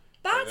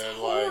 That's and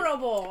then, like,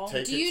 horrible.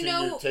 Take Do it you to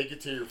know- take it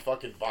to your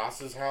fucking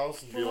boss's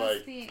house and be What's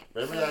like, the-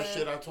 remember that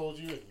shit I told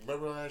you?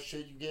 Remember that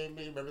shit you gave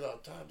me? Remember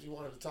that times you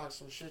wanted to talk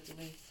some shit to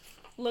me?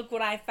 Look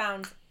what I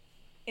found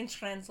in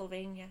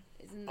Transylvania.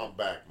 Isn't I'm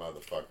back,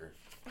 motherfucker.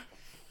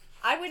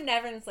 I would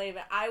never enslave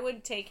it. I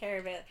would take care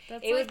of it.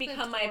 That's It would like the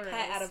become my pet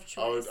Taurus. out of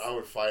choice. I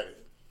would fight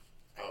it.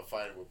 I would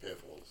fight it with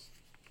pit bulls.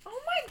 Oh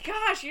my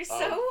gosh, you're so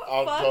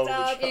I'm fucked totally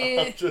up. joking.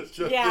 I'm just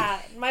joking.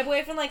 Yeah, my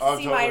boyfriend likes to I'm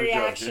see my totally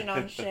reaction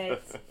joking. on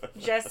shit.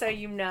 Just so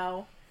you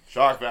know.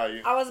 Shock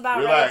value. I was about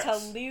Relax. ready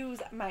to lose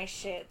my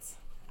shit.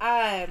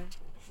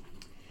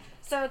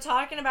 So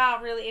talking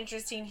about really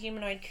interesting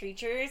humanoid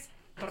creatures,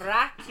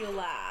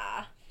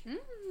 Dracula.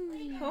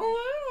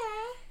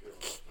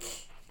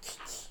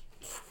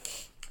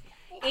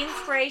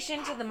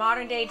 Inspiration to the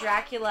modern day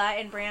Dracula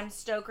in Bram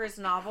Stoker's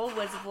novel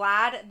was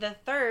Vlad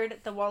III,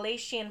 the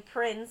Wallachian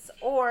prince,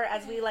 or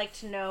as we like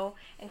to know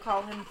and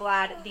call him,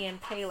 Vlad the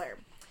Impaler.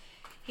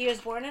 He was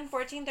born in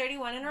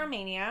 1431 in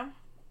Romania.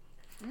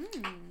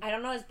 I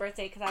don't know his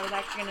birthday because I was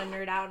actually going to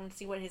nerd out and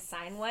see what his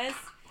sign was.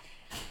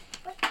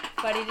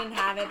 But he didn't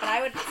have it. But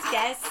I would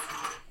guess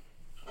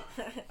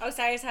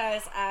Osiris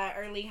has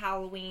early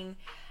Halloween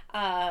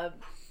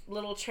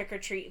little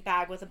trick-or-treat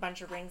bag with a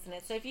bunch of rings in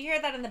it. So if you hear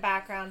that in the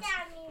background,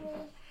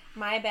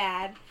 my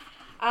bad.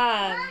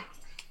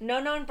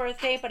 No known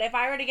birthday, but if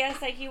I were to guess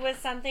that he was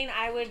something,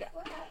 I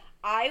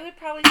would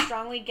probably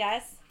strongly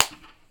guess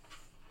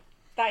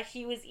that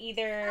he was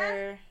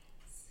either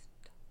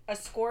a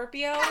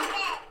Scorpio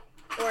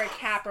or a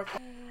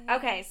Capricorn.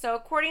 Okay, so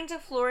according to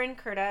Florin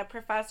Curta,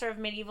 professor of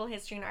medieval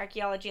history and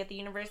archaeology at the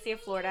University of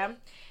Florida,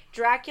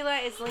 Dracula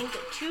is linked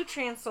to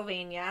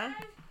Transylvania.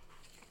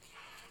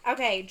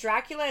 Okay,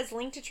 Dracula is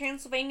linked to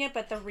Transylvania,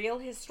 but the real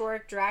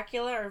historic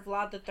Dracula, or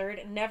Vlad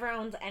III, never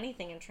owns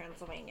anything in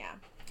Transylvania.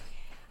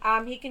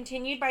 He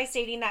continued by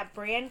stating that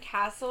Bran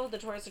Castle, the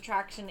tourist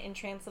attraction in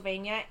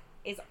Transylvania,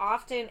 is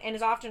often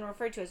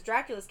referred to as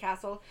Dracula's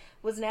castle,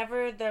 was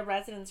never the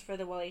residence for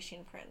the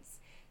Wallachian prince.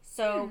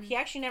 So he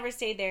actually never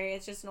stayed there.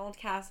 It's just an old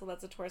castle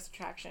that's a tourist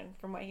attraction,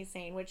 from what he's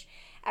saying, which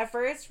at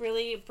first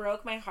really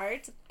broke my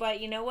heart. But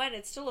you know what?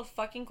 It's still a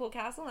fucking cool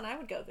castle, and I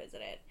would go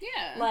visit it.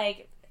 Yeah.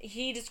 Like,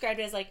 he described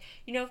it as like,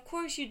 you know, of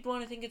course you'd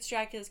want to think it's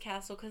Dracula's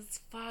castle because it's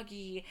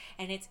foggy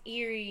and it's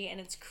eerie and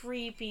it's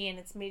creepy and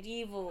it's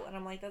medieval. And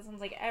I'm like, that sounds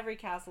like every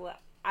castle.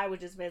 I would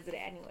just visit it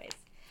anyways.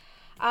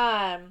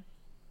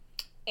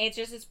 It's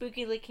just a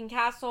spooky looking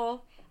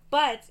castle.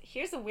 But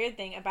here's the weird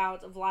thing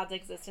about Vlad's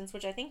existence,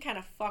 which I think kind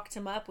of fucked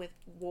him up with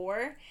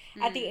war.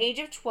 At the age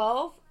of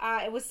 12,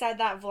 it was said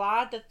that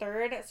Vlad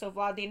III, so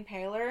Vlad the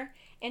Impaler,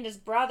 and his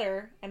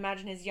brother,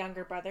 imagine his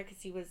younger brother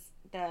because he was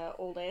the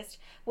oldest,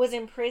 was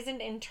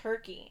imprisoned in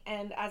Turkey,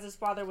 and as his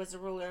father was the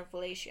ruler of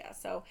Wallachia.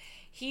 So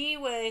he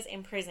was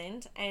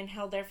imprisoned and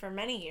held there for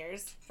many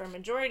years, for a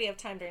majority of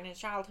time during his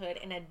childhood,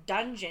 in a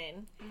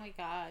dungeon. Oh my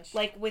gosh.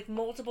 Like, with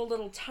multiple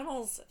little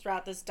tunnels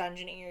throughout this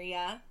dungeon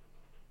area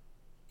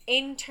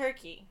in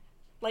Turkey.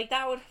 Like,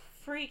 that would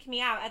freak me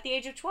out. At the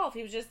age of 12,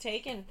 he was just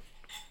taken.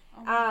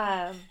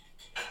 Well,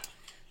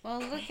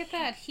 look at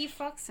that. He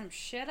fucked some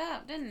shit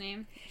up, didn't he?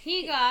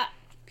 He got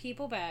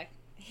people back.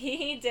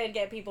 He did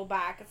get people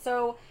back.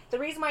 So, the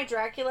reason why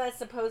Dracula is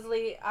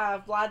supposedly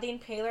Vlad the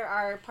Impaler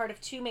are part of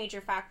two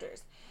major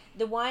factors.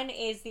 The one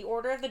is the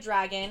Order of the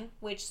Dragon,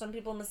 which some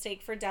people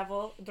mistake for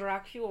devil,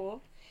 Dracul,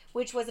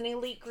 which was an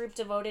elite group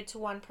devoted to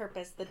one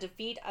purpose, the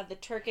defeat of the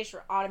Turkish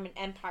or Ottoman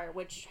Empire,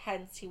 which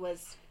hence he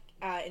was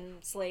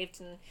enslaved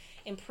and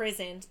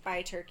imprisoned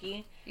by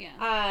Turkey.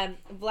 Yeah.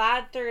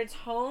 Vlad III's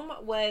home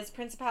was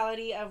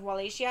Principality of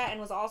Wallachia and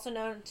was also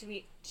known to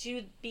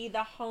be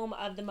the home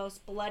of the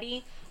most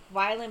bloody,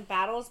 violent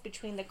battles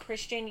between the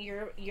Christian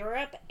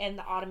Europe and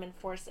the Ottoman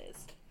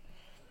forces.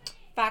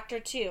 Factor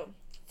 2.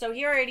 So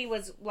he already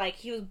was, like,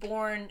 he was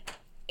born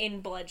in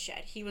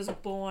bloodshed. He was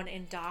born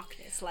in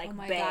darkness, like Oh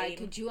my Bane. god,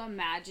 could you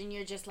imagine?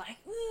 You're just like,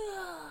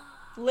 ugh.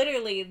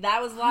 Literally,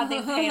 that was Vlad the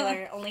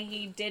Impaler, only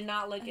he did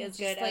not look as It's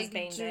good just, as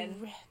Bane did.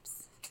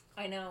 drips.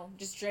 I know,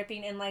 just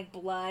dripping in, like,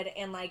 blood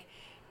and, like,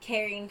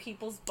 carrying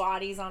people's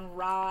bodies on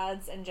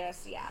rods and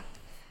just, yeah.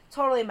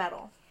 Totally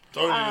metal.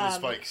 Throwing you to the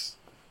spikes.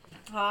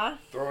 Huh?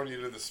 Throwing you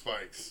to the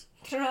spikes.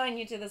 Throwing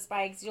you to the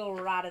spikes, you'll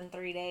rot in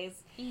 3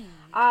 days. Ew.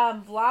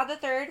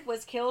 Vlad III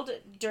was killed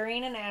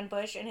during an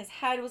ambush, and his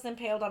head was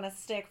impaled on a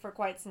stick for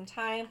quite some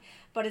time,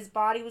 but his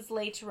body was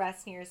laid to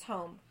rest near his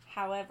home.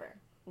 However,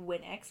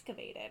 when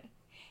excavated,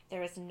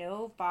 there was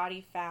no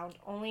body found,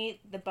 only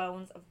the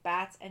bones of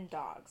bats and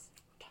dogs.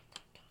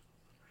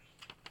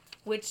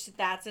 Which,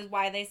 that's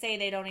why they say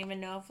they don't even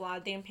know if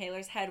Vlad the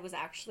Impaler's head was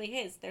actually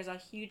his. There's a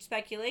huge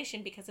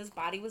speculation because his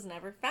body was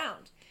never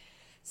found.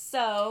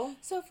 So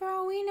for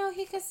all we know,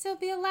 he could still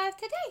be alive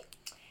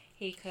today.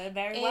 he could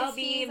very well If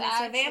be he's Mr.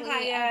 actually a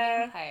Vampire.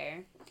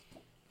 vampire.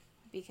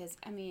 Because,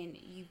 I mean,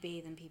 you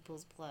bathe in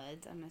people's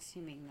bloods. I'm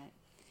assuming that.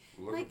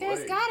 Look Like, at there's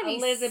Blade. got to be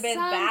Elizabeth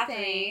something.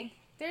 Bathory.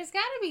 There's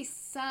got to be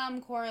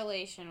some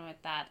correlation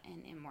with that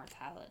and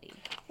immortality.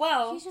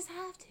 Well, You just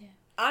have to.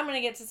 I'm going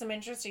to get to some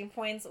interesting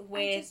points I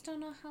with just don't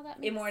know how that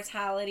makes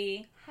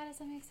immortality. How does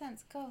that make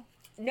sense? Go.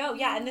 No,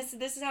 yeah, and this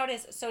is how it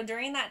is. So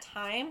during that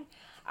time,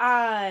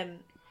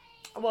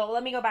 well,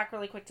 let me go back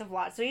really quick to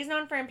Vlad. So he's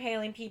known for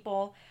impaling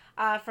people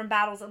from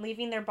battles and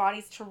leaving their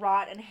bodies to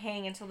rot and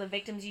hang until the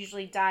victims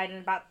usually died in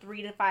about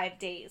 3 to 5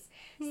 days.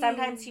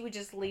 Sometimes he would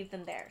just leave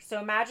them there. So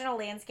imagine a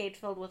landscape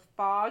filled with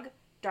fog,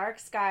 dark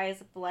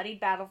skies, bloodied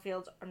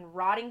battlefields, and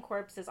rotting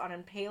corpses on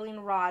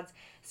impaling rods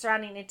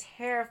surrounding a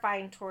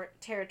terrifying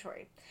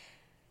territory.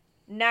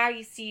 Now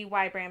you see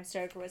why Bram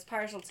Stoker was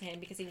partial to him,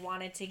 because he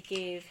wanted to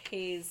give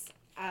his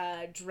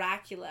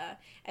Dracula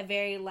a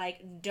very,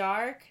 like,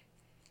 dark,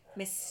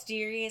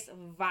 mysterious,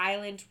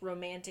 violent,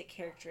 romantic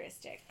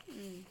characteristic.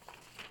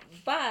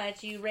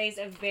 But you raised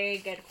a very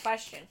good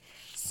question.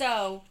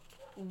 So,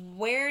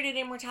 where did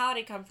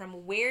immortality come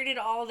from? Where did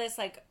all this,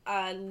 like,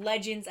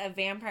 legends of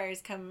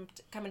vampires come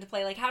into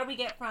play? Like, how did we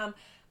get from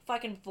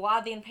fucking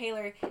Vlad the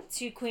Impaler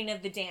to Queen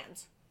of the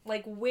Damned?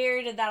 Like,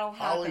 where did that all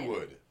happen?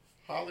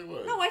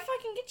 Hollywood. No, I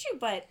fucking get you,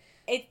 but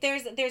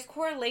there's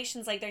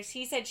correlations, like there's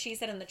he said, she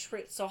said, and the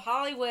truth. So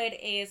Hollywood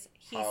is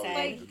he Hollywood. said.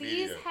 Like,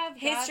 these Wikipedia. have got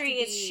History to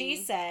is she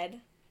be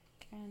said.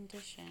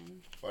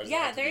 Transition. Why does it Yeah,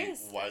 have to there be-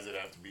 is. Why does it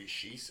have to be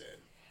she said?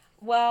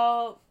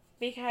 Well,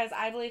 because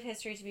I believe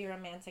history to be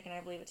romantic and I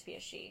believe it to be a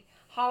she.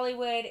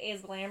 Hollywood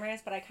is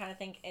glamorous, but I kind of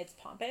think it's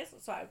pompous,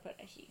 so I would put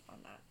a he on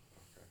that.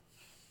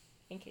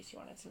 In case you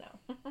wanted to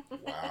know.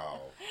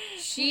 Wow.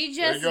 She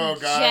There just you go,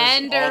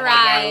 guys. All my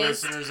guy genderized.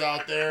 listeners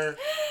out there,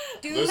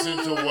 Dude. listen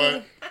to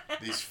what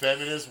these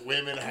feminist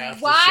women have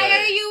to Why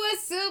say. are you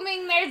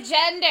assuming their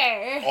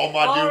gender? All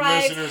my All dude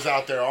right. listeners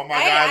out there, all my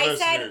guy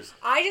listeners. said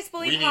I just we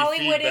believe need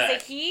Hollywood is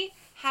feedback. a he.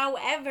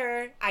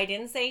 However, I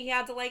didn't say he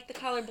had to like the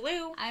color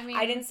blue. I mean,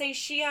 I didn't say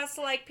she has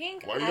to like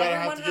pink. Why you gotta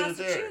Everyone have to get has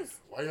it to there? choose.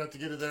 Why you have to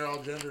get it there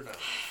all gender now?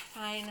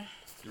 Fine.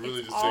 You're really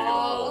It's just digging a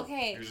all- hole.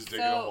 okay, You're just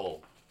digging a so-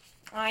 hole.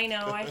 I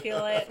know. I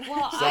feel it.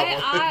 well, Stop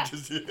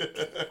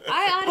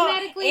I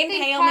automatically think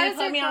Impale me, cars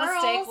put are me on a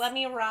stick, girls. let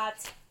me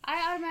rot.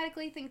 I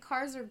automatically think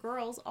cars are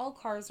girls. All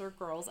cars are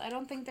girls. I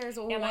don't think there's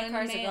Yeah, one my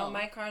car's a male. girl.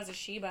 My car's a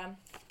Sheba.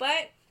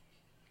 But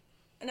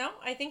no,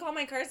 I think all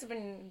my cars have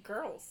been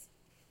girls.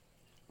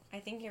 I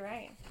think you're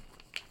right.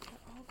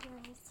 All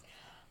girls.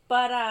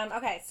 But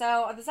okay,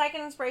 so the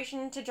second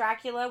inspiration to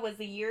Dracula was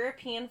the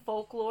European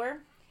folklore,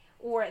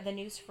 or the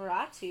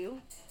Nosferatu.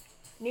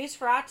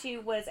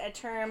 Nosferatu was a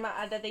term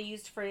that they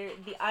used for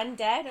the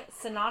undead,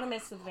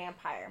 synonymous with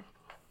vampire.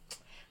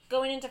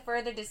 Going into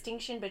further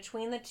distinction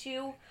between the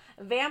two,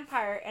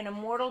 vampire, an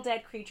immortal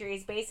dead creature,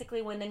 is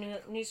basically when the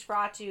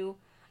Nosferatu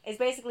is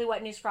basically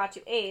what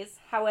Nosferatu is.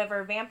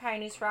 However, vampire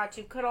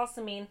Nosferatu could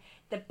also mean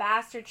the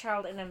bastard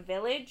child in a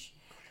village,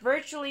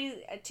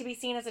 virtually to be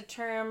seen as a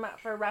term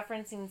for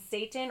referencing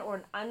Satan or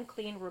an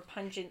unclean,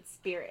 repugnant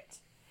spirit.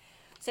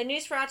 So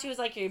Nosferatu is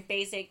like your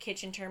basic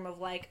kitchen term of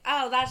like,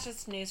 oh, that's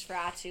just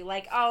Nosferatu.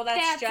 Like, oh,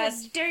 that's a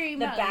just dirty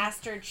the mug.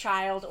 bastard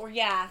child. Or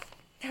yeah,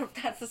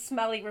 that's a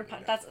smelly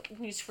that's a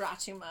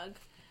Nosferatu mug.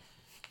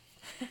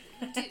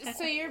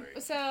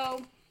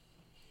 So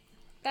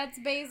that's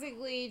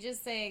basically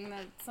just saying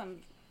that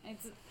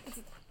it's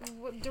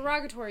a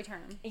derogatory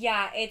term.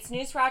 Yeah, it's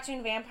Nosferatu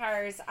and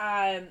vampires,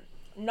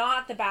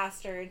 not the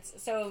bastards.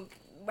 So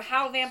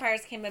how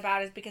vampires came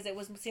about is because it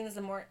was seen as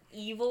a more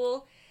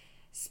evil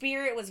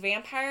spirit was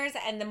vampires,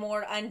 and the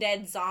more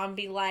undead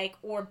zombie-like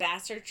or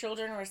bastard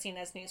children were seen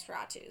as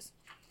Nosferatus.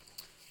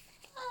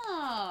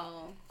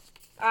 Oh.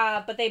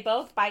 But they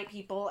both bite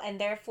people and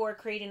therefore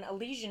create an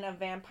illusion of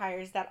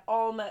vampires that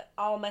all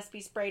must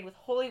be sprayed with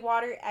holy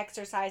water,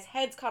 exorcised,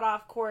 heads cut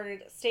off,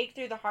 quartered, staked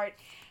through the heart,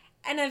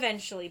 and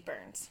eventually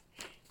burned.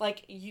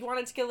 Like, you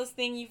wanted to kill this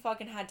thing, you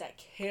fucking had to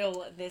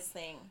kill this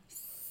thing.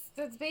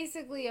 That's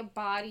basically a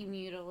body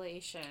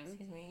mutilation.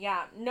 Excuse me.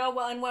 Yeah. No,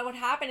 well, and what would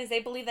happen is they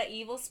believe that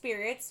evil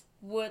spirits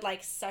would,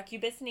 like,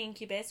 succubus and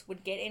incubus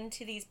would get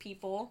into these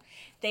people.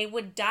 They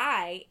would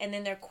die, and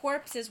then their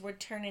corpses would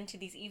turn into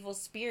these evil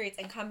spirits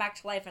and come back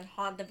to life and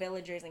haunt the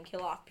villagers and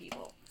kill off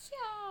people.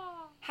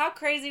 Yeah. How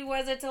crazy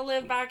was it to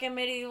live back in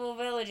medieval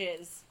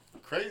villages?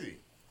 Crazy.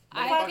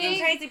 I Fucking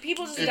think crazy.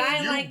 People just If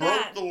dying you like broke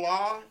that. the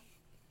law,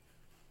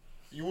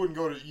 you wouldn't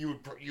go to. You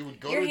would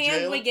go Your to hands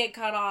jail. would get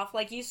cut off.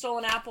 Like, you stole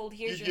an apple,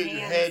 here's You'd your get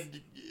your hands.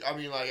 head. I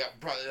mean, like,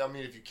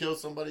 if you killed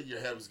somebody, your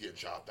head was getting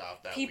chopped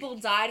off. That People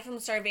week. died from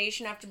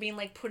starvation after being,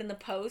 like, put in the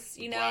post,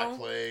 you Black know?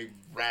 plague,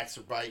 rats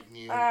are biting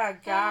you. Oh,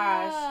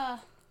 gosh.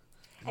 Ah.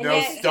 And no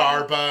yet-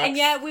 Starbucks. And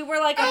yet we were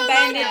like Oh my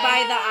offended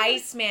by God. the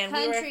Iceman.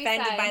 We were offended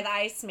Countryside. by the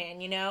Iceman,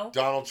 you know?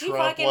 Donald He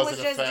Trump fucking was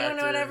wasn't just a factor.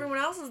 doing what everyone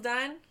else has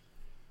done.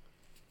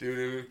 Dude,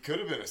 it could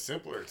have been a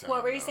simpler time.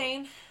 What were you though.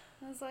 saying?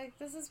 I was like,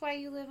 this is why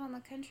you live on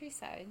the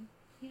countryside.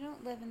 You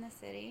don't live in the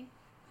city.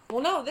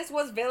 Well, no, this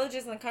was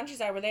villages in the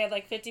countryside where they had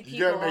like 50 people.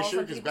 You gotta make all sure,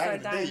 of a because sudden back in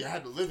people the day, started you dying.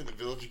 had to live in the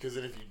village, because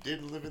then if you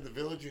didn't live in the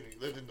village and you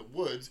lived in the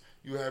woods,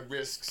 you had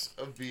risks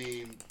of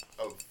being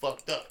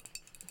fucked up.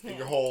 And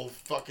your whole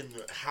fucking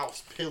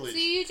house pillaged. So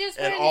you just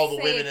and weren't all the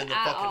safe women in the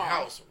at fucking all.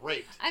 house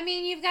raped. I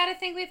mean, you've got to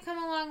think we've come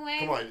a long way.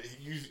 Come on,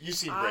 you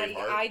seen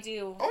Braveheart. I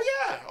do.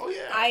 Oh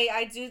yeah.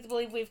 I do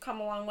believe we've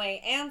come a long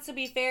way. And to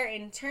be fair,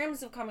 in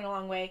terms of coming a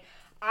long way,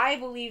 I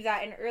believe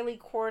that in early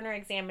coroner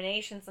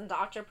examinations and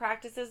doctor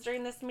practices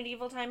during this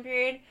medieval time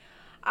period,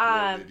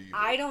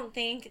 I don't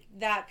think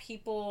that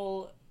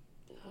people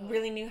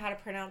really knew how to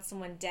pronounce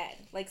someone dead.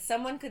 Like,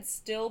 someone could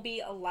still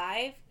be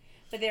alive,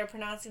 but they were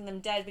pronouncing them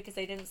dead because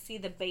they didn't see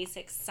the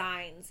basic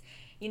signs.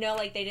 You know,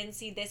 like, they didn't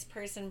see this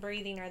person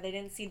breathing, or they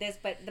didn't see this,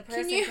 but the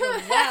person who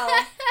was well,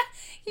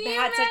 they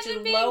had such a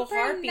low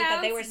heartbeat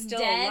that they were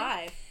still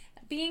alive.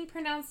 Being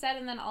pronounced dead,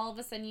 and then all of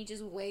a sudden you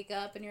just wake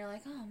up and you're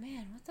like, oh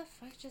man, what the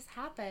fuck just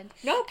happened?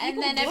 No, and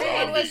people then did.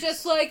 everyone was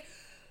just like,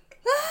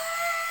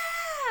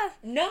 ah!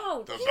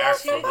 No, The You're back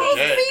from the supposed to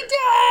dead. be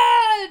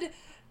dead!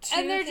 Two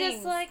And they're things.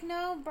 just like,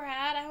 no,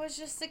 Brad, I was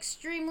just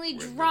extremely When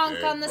the drunk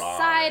dead on the rise.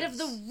 side of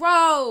the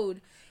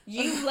road.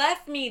 You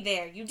left me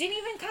there. You didn't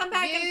even come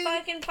back and You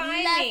fucking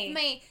find left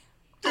me.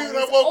 Dude, I I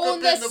was woke on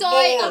up the in the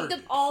side morgue. of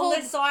the On the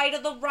pub. side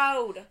of the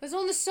road. I was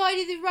on the side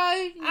of the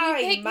road. You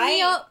Alright, picked mate.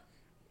 me up.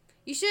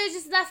 You should have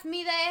just left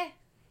me there.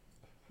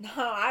 No,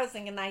 I was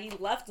thinking that he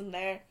left him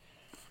there.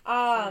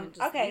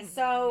 just Okay, leave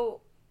so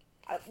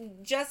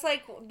just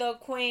like the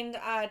coined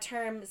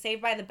term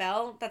 "Saved by the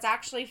Bell," that's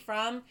actually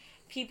from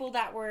people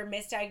that were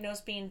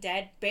misdiagnosed being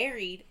dead,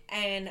 buried,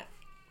 and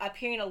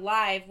appearing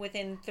alive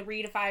within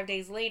 3 to 5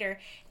 days later.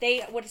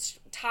 They would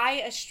tie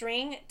a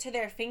string to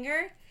their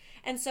finger,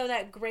 and so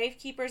that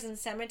gravekeepers and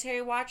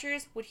cemetery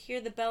watchers would hear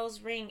the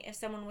bells ring if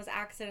someone was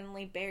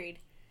accidentally buried.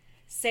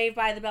 Saved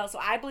by the Bell. So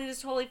I believe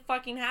this totally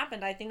fucking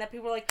happened. I think that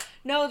people were like,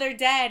 no, they're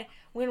dead,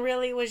 when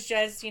really it was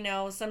just, you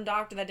know, some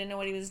doctor that didn't know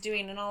what he was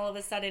doing, and all of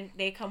a sudden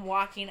they come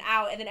walking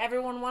out, and then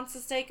everyone wants to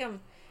stake them.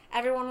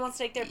 Everyone wants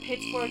to take their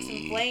pitchforks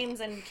and flames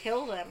and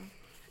kill them.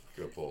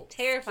 Good pull.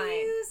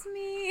 Terrifying. Excuse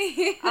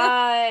me.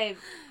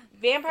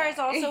 Vampires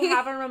also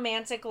have a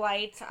romantic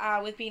light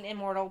with being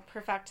immortal,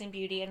 perfecting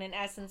beauty, and in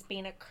essence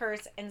being a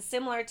curse, and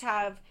similar to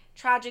have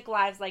tragic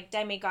lives like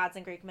demigods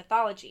in Greek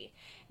mythology.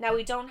 Now,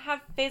 we don't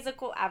have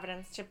physical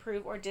evidence to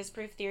prove or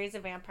disprove theories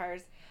of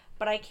vampires,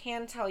 but I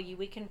can tell you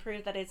we can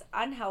prove that it's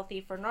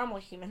unhealthy for normal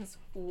humans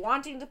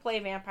wanting to play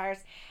vampires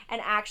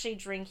and actually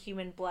drink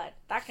human blood.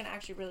 That can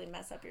actually really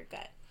mess up your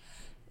gut.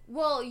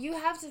 Well, you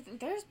have to.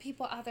 There's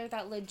people out there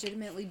that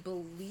legitimately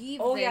believe.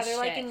 Oh, this yeah, they're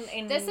like shit.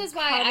 in This is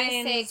why I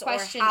say covens or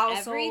question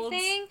households.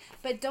 everything,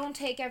 but don't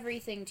take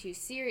everything too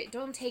serious.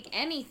 Don't take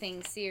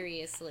anything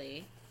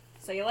seriously.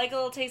 So you like a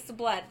little taste of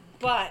blood,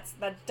 but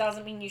that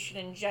doesn't mean you should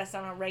ingest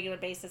on a regular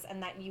basis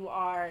and that you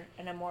are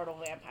an immortal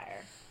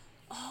vampire.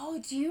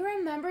 Oh, do you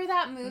remember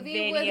that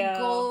movie Video. with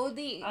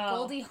Goldie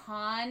Oh.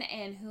 Hawn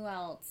and who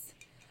else?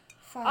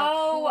 Fuck,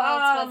 Oh, who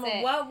else was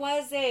it? what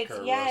was it?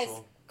 Kurt yes.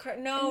 Russell?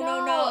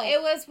 No.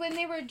 It was when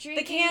they were drinking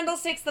the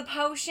candlesticks, the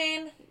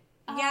potion.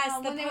 Yes,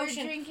 the when potion. they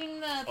were drinking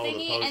the Oh, the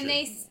thingy potion. and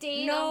they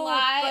stayed No,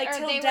 alive, like or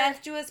till they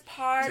death do us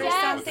part or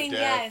Yes. something. With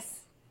the death. Yes.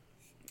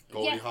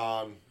 Goldie Yes.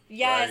 Hawn.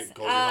 Yes. Right?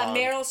 Goldie Hawn.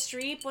 Meryl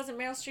Streep. Wasn't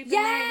Meryl Streep in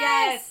Yes. there?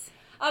 Yes.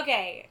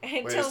 Okay.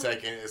 Wait a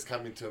second, it's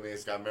coming to me.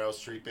 It's got Meryl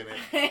Streep in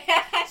it.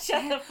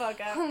 Shut the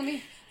fuck up. Let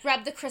me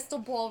rub the crystal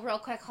bowl real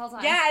quick. Hold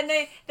on. Yeah, and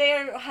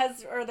their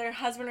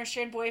husband or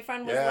shared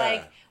boyfriend was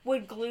Yeah.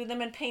 would glue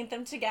them and paint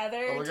them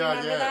together. Oh my Do you God,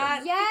 remember yeah.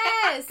 that?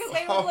 Yes. Because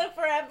they would live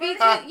forever.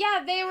 Because,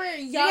 yeah, they were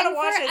young gotta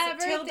watch it. forever.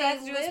 Till They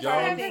death do us lived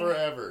part. Young forever.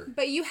 forever.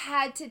 But you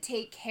had to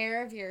take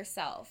care of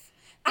yourself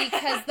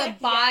because the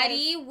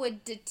body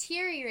would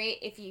deteriorate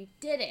if you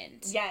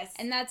didn't. Yes.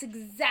 And that's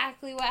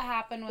exactly what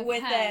happened with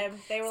With him.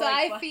 them. They were so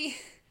like, I feel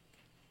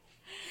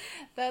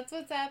that's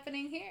what's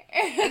happening here.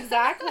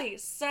 Exactly.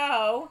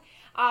 So,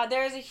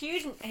 there's a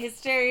huge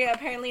hysteria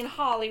apparently in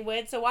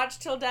Hollywood. So watch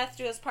Till Death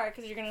Do Us Part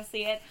because you're going to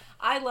see it.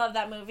 I love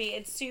that movie.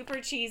 It's super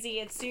cheesy.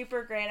 It's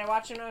super great. I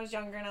watched it when I was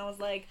younger and I was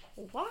like,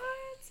 what?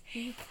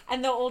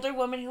 And the older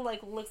woman who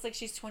looks like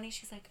she's 20,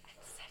 she's like, I'm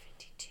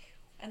 72.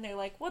 And they're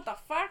like, what the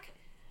fuck?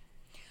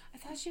 I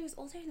thought she was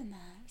older than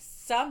that.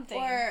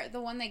 Something. Or the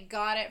one they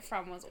got it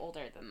from was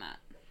older than that.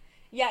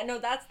 Yeah, no,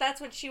 that's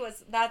what she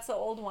was. That's the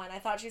old one. I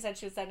thought she said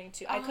she was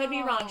 72. I could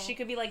be wrong. Oh. She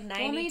could be like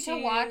 92. We'll need to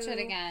watch it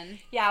again.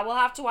 Yeah, we'll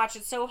have to watch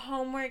it. So,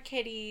 homework,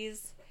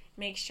 kiddies.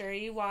 Make sure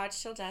you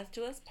watch Till Death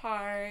Do Us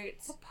Part.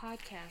 What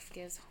podcast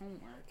gives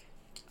homework?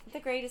 The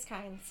greatest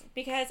kinds.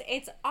 Because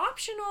it's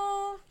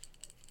optional.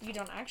 You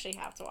don't actually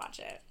have to watch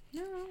it.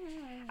 No.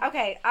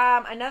 Okay,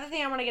 another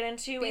thing I want to get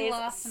into Be is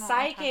lost in what we're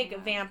talking psychic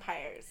about.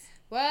 vampires.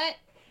 What?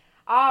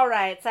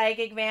 Alright,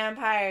 psychic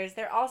vampires.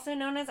 They're also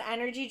known as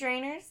energy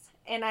drainers,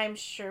 and I'm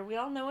sure we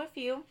all know a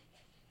few.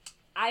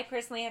 I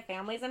personally have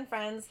family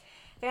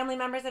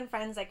members and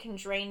friends that can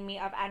drain me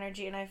of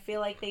energy, and I feel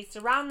like they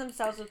surround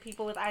themselves with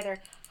people with either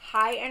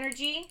high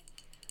energy,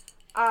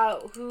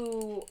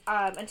 who,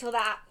 until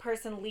that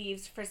person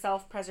leaves for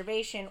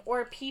self-preservation,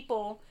 or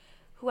people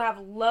who have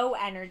low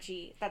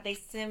energy that they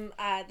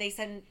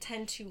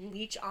tend to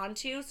leech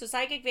onto. So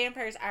psychic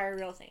vampires are a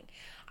real thing.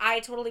 I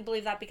totally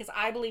believe that because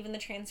I believe in the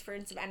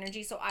transference of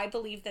energy. So I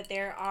believe that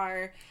there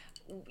are,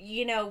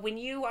 you know, when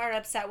you are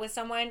upset with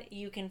someone,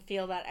 you can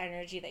feel that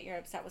energy that you're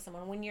upset with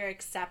someone. When you're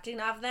accepting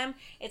of them,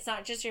 it's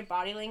not just your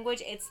body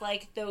language. It's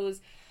like those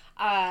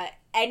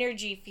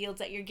energy fields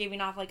that you're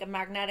giving off, like a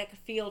magnetic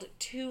field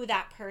to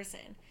that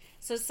person.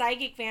 So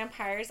psychic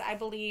vampires, I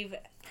believe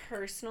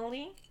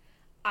personally,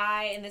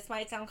 and this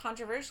might sound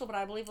controversial, but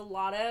I believe a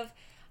lot of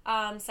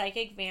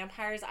psychic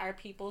vampires are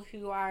people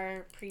who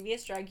are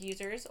previous drug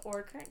users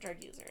or current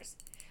drug users.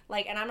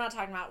 Like, and I'm not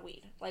talking about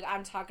weed. Like,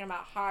 I'm talking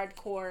about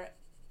hardcore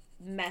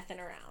messing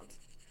around.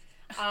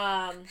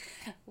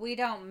 We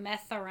don't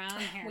mess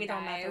around here, We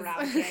don't mess guys.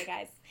 around here,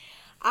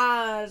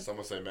 guys.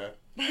 Someone say meth?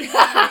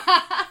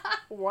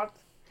 What?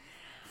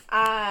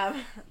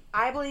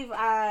 I believe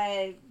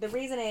the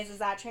reason is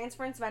that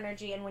transference of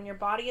energy, and when your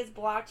body is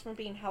blocked from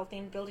being healthy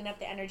and building up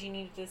the energy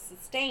needed to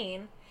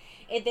sustain,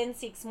 it then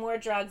seeks more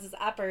drugs as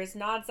uppers,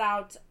 nods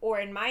out, or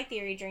in my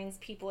theory, drains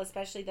people,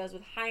 especially those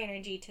with high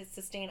energy, to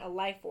sustain a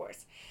life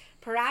force.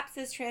 Perhaps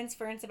this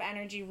transference of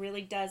energy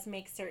really does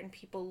make certain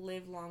people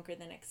live longer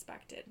than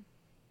expected.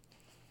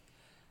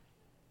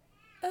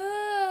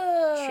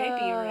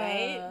 Trippy,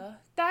 right?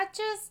 That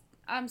just,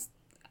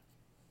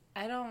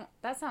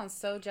 that sounds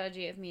so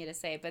judgy of me to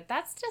say, but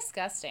that's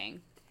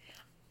disgusting.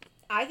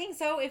 I think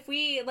so. If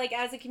we, like,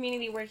 as a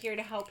community, we're here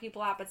to help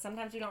people out, but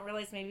sometimes we don't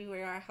realize maybe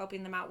we are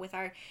helping them out with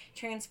our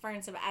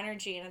transference of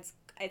energy, and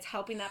it's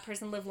helping that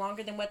person live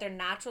longer than what their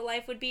natural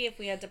life would be if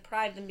we had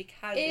deprived them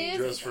because they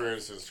Just for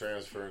instance,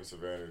 transference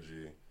of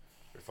energy.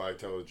 If I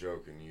tell a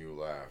joke and you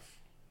laugh.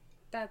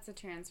 That's a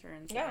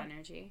transference of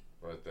energy.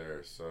 Right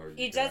there. So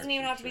it doesn't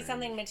even have to be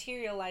something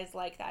materialized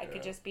like that. It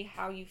could just be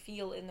how you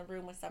feel in the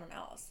room with someone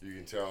else. You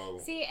can tell.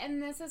 See,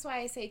 and this is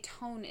why I say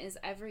tone is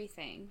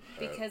everything.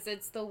 Because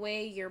it's the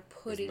way you're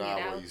putting it out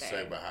there. It's not what you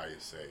say, but how you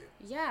say it.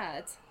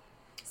 Yeah.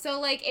 So,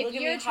 like, if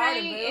you're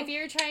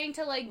trying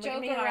to, like,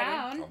 joke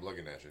around. I'm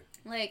looking at you.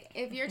 Like,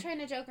 if you're trying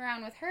to joke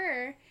around with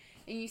her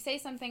and you say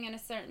something in a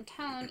certain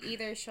tone,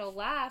 either she'll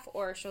laugh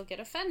or she'll get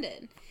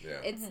offended. Yeah.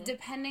 It's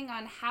depending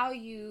on how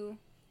you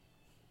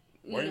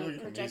Why are you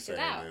looking at me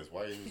saying this?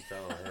 Why are you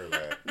telling her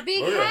that?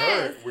 Because look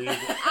at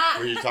her.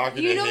 Were you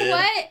talking you to know him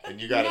what?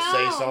 and you got to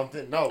say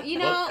something? No, you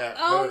look know, at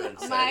oh her and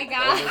say, my "Don't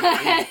God. look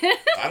at me.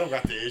 I don't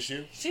got the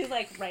issue. She's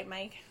like, right,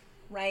 Mike?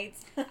 Right?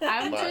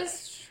 I'm Right.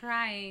 just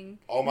trying.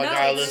 All my No,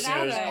 guy it's not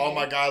listeners, right. all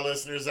my guy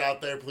listeners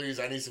out there, please,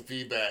 I need some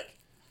feedback.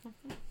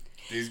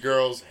 These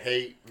girls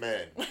hate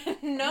men.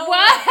 No.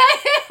 What?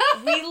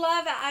 We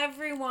love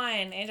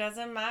everyone. It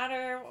doesn't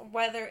matter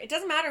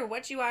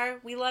what you are.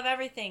 We love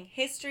everything.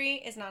 History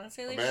is not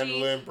necessarily Amanda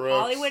she. Lynn Brooks.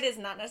 Hollywood is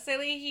not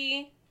necessarily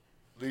he.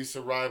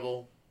 Lisa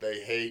Rival,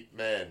 they hate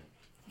men.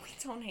 We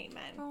don't hate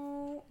men.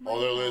 Oh my All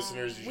their God.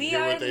 listeners, you should We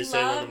hear are what they say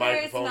when the lovers,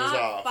 microphone is not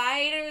off.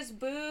 fighters.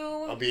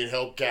 Boo. I'm being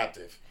held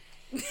captive.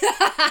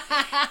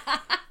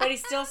 But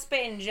he's still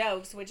spitting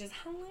jokes, which is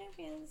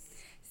hilarious.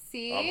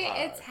 See, I'm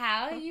high. it's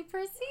how you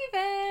perceive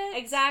it.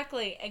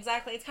 Exactly. It's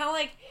kind of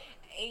like,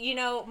 you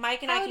know,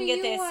 Mike and I can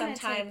get this sometimes.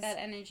 Take that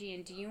energy,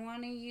 and do you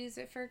want to use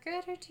it for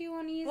good, or do you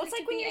want to use Well, it it's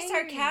to like when be you're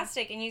angry?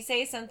 sarcastic and you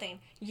say something.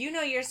 You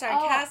know you're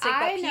sarcastic,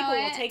 I but know people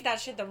will it. take that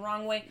shit the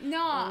wrong way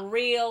No.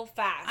 real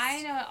fast.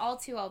 I know it all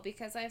too well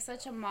because I have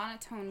such a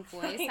monotone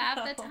voice I half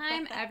the know.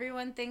 time.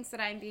 Everyone thinks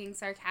that I'm being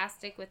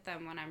sarcastic with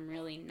them when I'm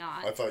really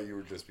not. I thought you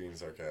were just being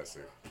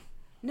sarcastic.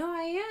 No,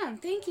 I am.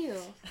 Thank you.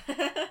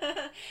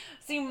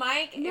 See,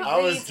 Mike. No. I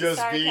was reads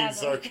just being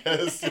sarcasm.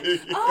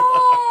 sarcastic.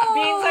 Oh!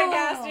 Being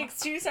sarcastic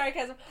to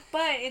sarcasm,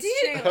 but it's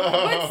Dude. true.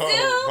 But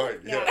still, my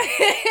God.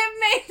 it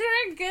made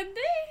for a good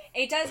thing.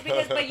 It does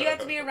but you have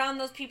to be around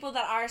those people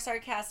that are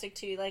sarcastic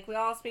too. Like, we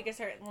all speak a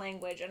certain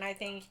language, and I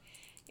think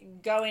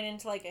going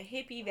into like a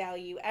hippie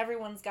value,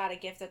 everyone's got a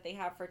gift that they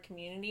have for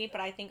community, but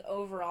I think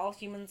overall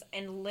humans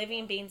and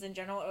living beings in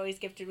general are always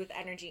gifted with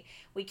energy.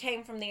 We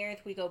came from the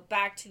earth, we go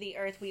back to the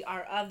earth, we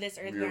are of this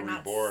earth, we are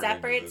not reborn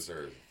separate into this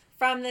earth.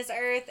 from this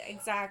earth.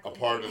 Exactly. A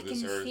part of I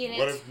this can earth. feel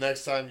What it. if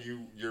next time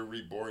you're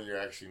reborn, you're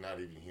actually not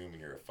even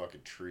human, you're a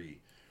fucking tree.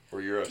 Or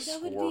you're a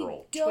That would be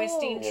squirrel. dope.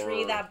 Twisting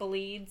tree Or- that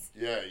bleeds.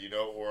 Yeah, you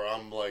know, or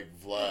I'm like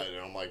Vlad and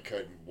I'm like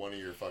cutting one of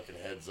your fucking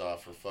heads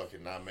off for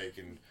fucking not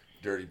making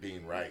dirty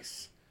bean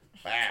rice.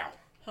 Wow.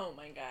 Oh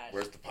my gosh.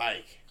 Where's the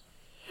pike?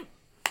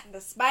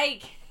 The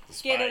spike. The Get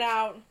spike. it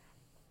out.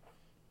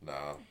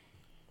 Nah.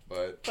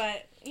 But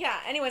But yeah,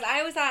 anyways,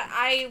 I was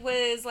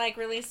like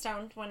really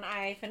stoned when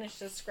I finished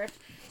the script.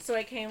 So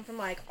it came from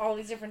like all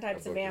these different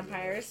types that of book is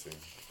vampires.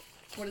 interesting.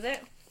 What is it?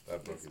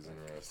 That book is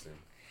interesting.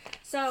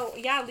 So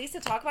yeah,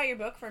 Lisa, talk about your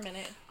book for a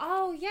minute.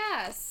 Oh,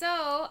 yeah.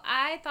 So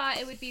I thought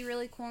it would be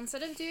really cool,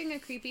 instead of doing a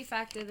creepy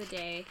fact of the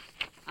day,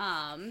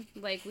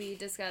 like we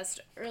discussed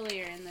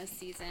earlier in this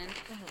season,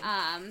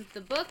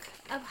 the Book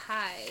of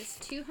Highs,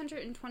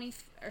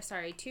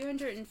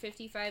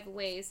 255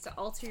 ways to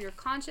alter your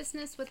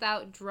consciousness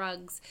without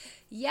drugs.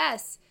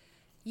 Yes,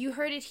 you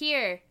heard it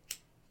here.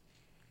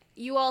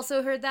 You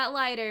also heard that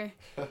lighter.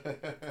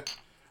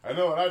 I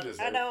know what I just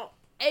heard. I know.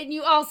 And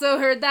you also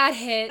heard that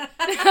hit.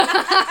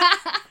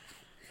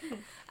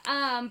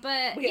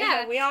 But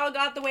yeah. We all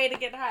got the way to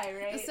get high,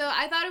 right? So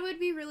I thought it would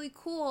be really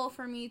cool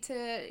for me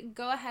to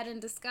go ahead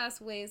and discuss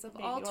ways of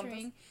Baby, you want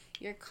altering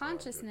your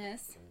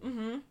consciousness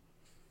Mm-hmm.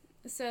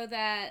 so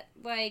that,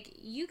 like,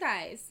 you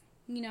guys,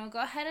 you know, go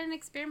ahead and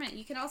experiment.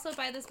 You can also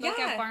buy this book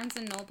Yeah. at Barnes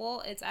 &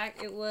 Noble. It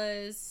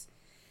was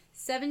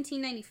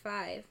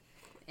 $17.95.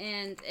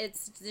 And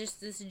it's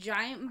just this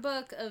giant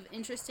book of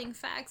interesting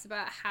facts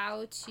about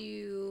how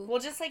to... Well,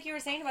 just like you were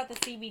saying about the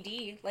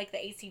CBD, like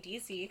the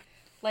AC/DC,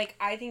 like,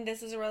 I think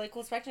this is a really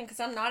cool spectrum because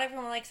not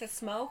everyone likes to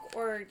smoke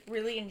or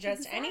really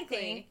ingest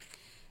anything.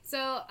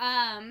 So,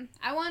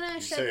 I want to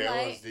You shed say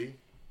light... LSD?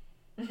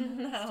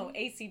 No,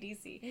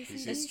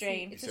 AC/DC. The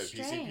strain. You It's a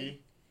said strain.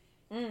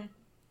 PCP?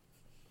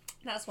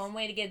 That's one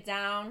way to get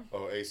down.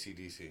 Oh,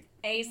 ACDC.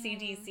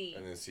 AC/DC.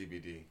 And then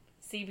CBD.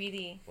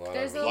 CBD.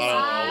 There's a of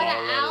lot of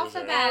letters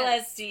there. alphabet.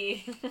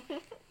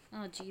 LSD.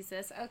 Oh,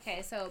 Jesus.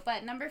 Okay, so,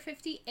 but number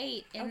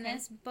 58 in Okay.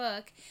 this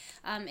book,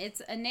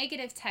 it's a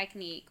negative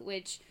technique,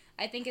 which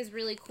I think is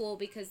really cool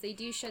because they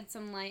do shed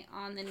some light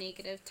on the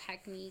negative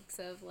techniques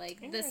of,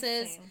 like, this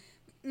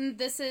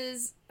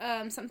is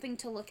something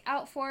to look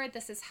out for,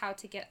 this is how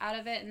to get out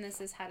of it, and this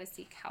is how to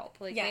seek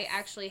help. Like, they Yes.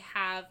 actually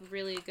have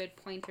really good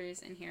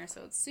pointers in here,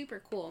 so it's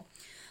super cool.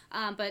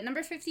 But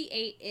number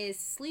 58 is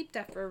sleep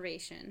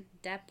deprivation,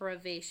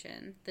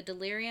 the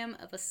delirium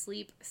of a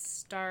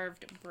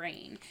sleep-starved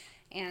brain.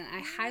 And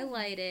I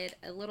highlighted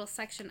a little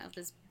section of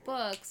this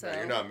book. So Now,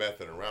 you're not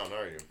messing around,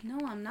 are you? No,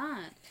 I'm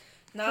not.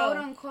 No. Quote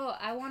unquote,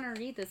 I want to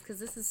read this because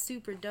this is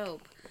super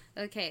dope.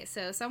 Okay,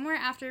 so somewhere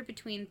after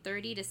between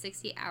 30 to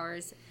 60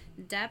 hours,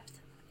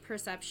 depth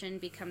perception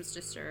becomes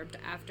disturbed.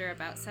 After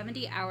about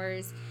 70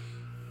 hours,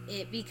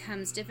 it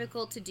becomes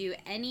difficult to do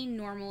any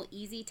normal,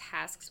 easy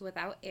tasks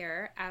without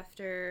error.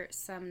 After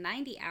some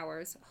 90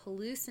 hours,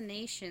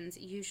 hallucinations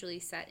usually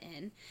set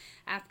in.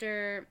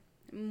 After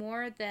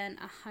more than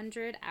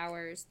 100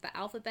 hours, the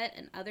alphabet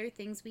and other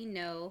things we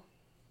know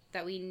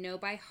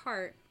by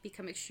heart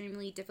become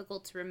extremely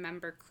difficult to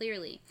remember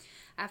clearly.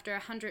 After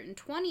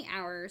 120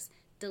 hours,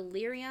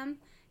 delirium,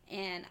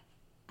 and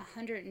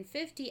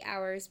 150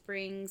 hours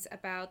brings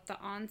about the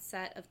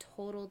onset of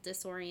total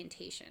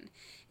disorientation.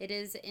 It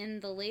is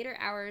in the later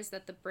hours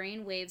that the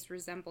brain waves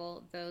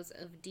resemble those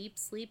of deep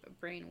sleep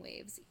brain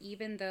waves,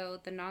 even though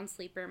the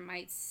non-sleeper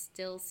might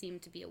still seem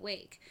to be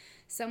awake.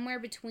 Somewhere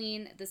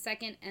between the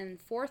second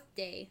and fourth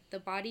day, the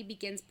body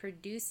begins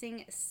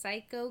producing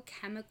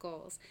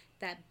psychochemicals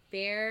that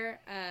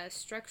bear a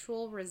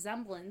structural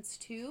resemblance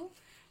to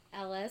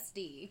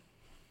LSD.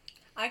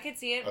 I could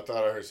see it. I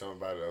thought I heard something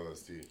about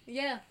LSD.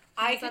 Yeah.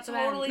 I That's could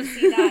not the totally bad.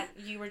 see that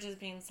you were just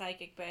being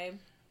psychic, babe.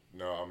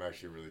 No, I'm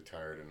actually really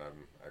tired and I'm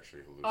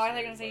actually hallucinating. Oh, I thought you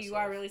were going to say you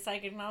myself. are really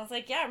psychic. And I was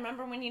like, yeah,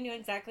 remember when you knew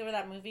exactly where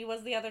that movie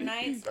was the other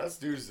night? That's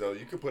dudes though.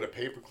 You could put a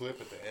paperclip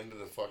at the end of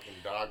the fucking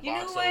dog You know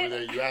box what? over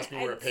there. You ask me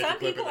where a Some paperclip in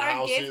people the are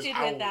house is. gifted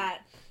I with will-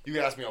 that. You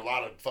can ask me a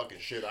lot of fucking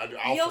shit.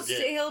 I'll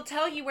forget. He'll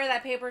tell you where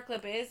that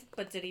paperclip is,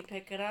 but did he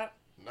pick it up?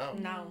 No.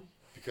 No.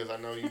 Because I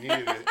know you needed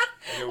it.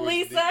 And it was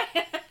Lisa?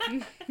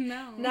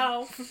 No.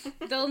 No.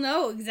 They'll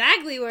know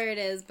exactly where it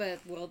is,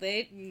 but will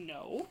they?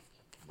 No.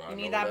 But I You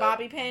know need that where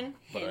bobby pin?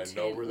 But Hint, I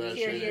know hint. where that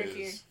Here, shit here, is.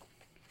 here.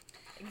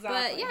 Exactly.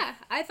 But yeah,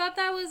 I thought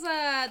that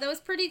was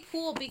pretty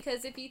cool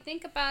because if you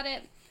think about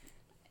it,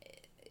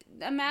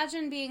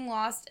 imagine being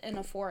lost in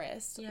a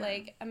forest. Yeah.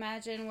 Like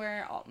imagine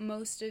where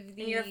most of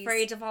these And you're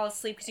afraid to fall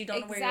asleep because you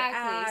don't know where you're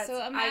at. So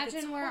I could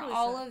imagine where totally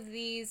all see that. of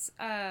these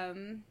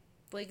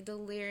like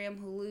delirium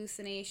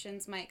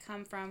hallucinations might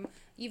come from,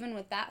 even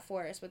with that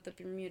forest, with the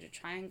Bermuda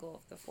Triangle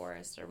of the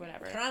forest or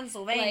whatever.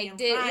 Transylvania. Like,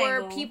 were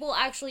Triangle. people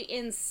actually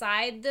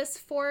inside this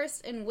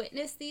forest and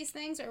witnessed these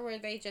things, or were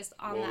they just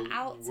on Well, the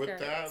outskirts? With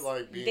that,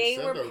 like being They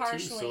said were though, too,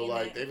 partially so in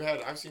like it.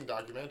 I've seen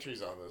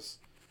documentaries on this,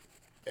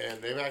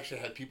 and they've actually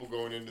had people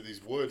going into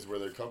these woods where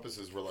their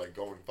compasses were like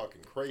going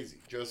fucking crazy,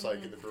 just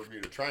like in the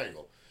Bermuda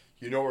Triangle.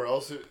 You know where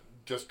else it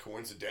just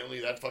coincidentally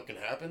that fucking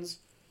happens?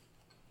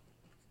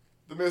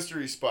 The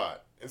Mystery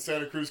Spot in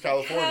Santa Cruz,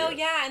 California. Hell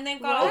yeah, and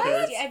they've got What?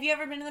 all these. Have you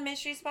ever been to the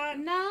Mystery Spot?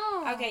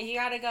 No. Okay, you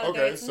gotta go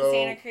there. Okay, It's in so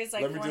Santa Cruz,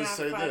 like let me 4.5 just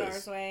say 5 this.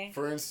 hours away.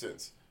 For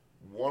instance,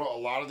 a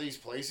lot of these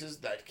places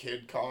that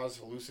could cause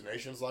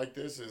hallucinations like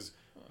this is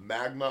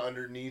magma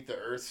underneath the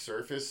Earth's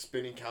surface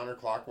spinning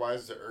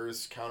counterclockwise to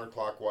Earth's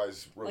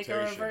counterclockwise rotation.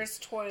 Like a reverse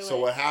toilet. So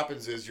what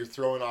happens is you're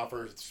throwing off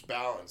Earth's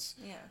balance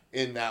Yeah.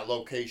 in that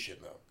location,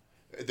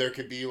 though. There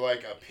could be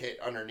like a pit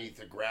underneath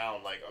the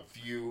ground, like a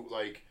few,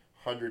 like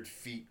 100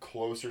 feet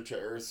closer to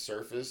Earth's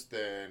surface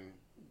than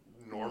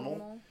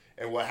normal.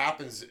 And what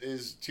happens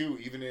is, too,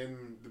 even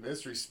in the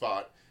Mystery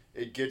Spot,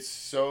 it gets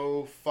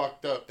so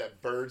fucked up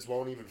that birds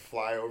won't even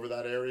fly over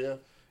that area.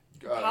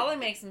 Probably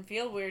makes them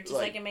feel weird, just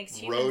like it makes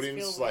humans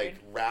rodents, feel weird.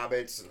 like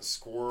rabbits and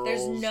squirrels.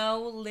 There's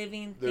no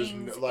living There's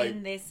things like,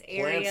 in this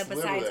area plants live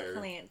besides there.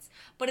 plants.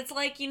 But it's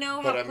like, you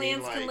know But how I mean,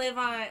 plants can like, live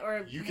on,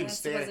 or you can plants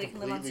stand supposedly can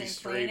live on completely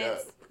certain straight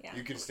planets. up. Yeah.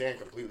 You can stand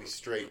completely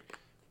straight.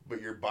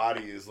 but your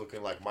body is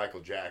looking like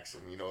Michael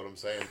Jackson. You know what I'm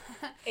saying?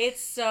 It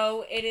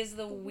is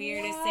the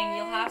weirdest thing.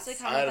 You'll have to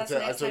come with us I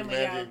next took time we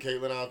Mandy go. and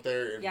Caitlin out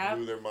there and Yep.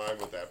 blew their mind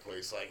with that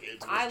place. Like, it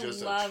was I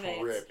just love a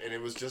trip. And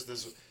it was just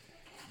this,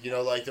 you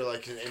know, like, they're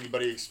like, can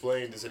anybody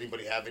explain? Does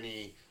anybody have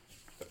any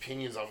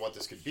opinions on what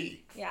this could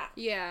be? Yeah.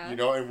 Yeah. You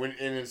know, and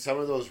in some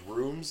of those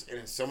rooms and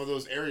in some of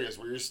those areas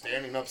where you're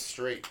standing up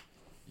straight,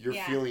 you're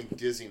feeling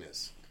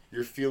dizziness.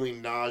 You're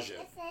feeling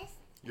nausea.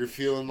 You're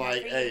feeling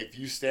like, hey, if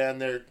you stand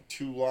there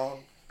too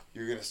long,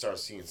 you're going to start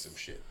seeing some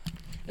shit.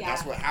 And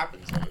that's what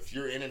happens. Like, if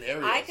you're in an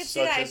area I could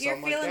see that. If you're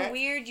something feeling like that,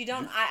 weird, you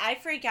don't... I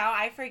freak out.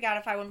 I freak out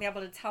if I wouldn't be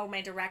able to tell my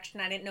direction.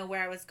 I didn't know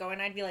where I was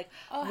going. I'd be like,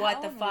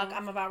 what the fuck?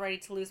 I'm about ready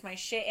to lose my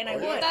shit. And I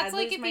would. That's I'd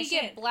like lose if my you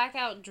shit. get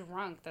blackout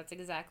drunk. That's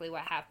exactly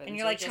what happens. And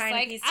you're like just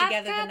trying to piece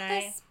together the I've got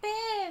night.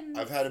 spin.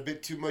 I've had a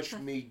bit too much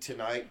mead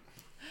tonight.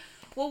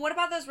 Well, what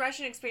about those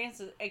Russian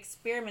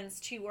experiments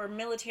too, or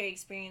military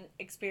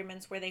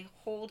experiments where they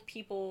hold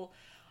people,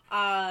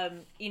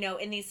 you know,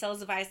 in these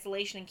cells of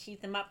isolation and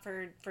keep them up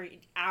for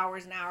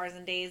hours and hours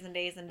and days and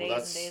days and days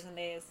and days and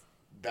days?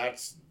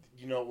 That's,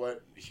 you know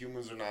what,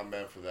 humans are not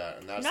meant for that,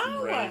 and that's No. the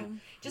brain.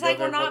 Just like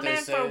we're not what they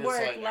meant say for is,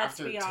 work, like, let's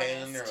after be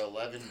 10 honest. or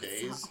 11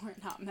 days, We're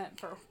not meant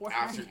for work.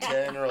 after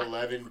 10 or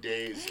 11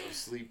 days of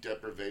sleep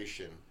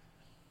deprivation,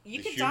 You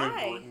the could human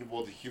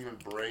die. the human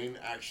brain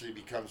actually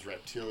becomes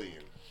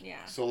reptilian.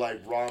 Yeah. So,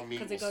 like, raw meat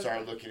 'Cause will it goes-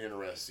 start looking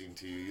interesting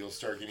to you. You'll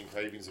start getting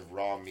cravings of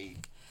raw meat.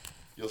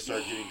 You'll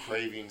start getting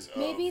cravings of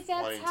Maybe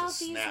that's wanting how to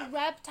these snap.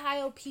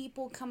 reptile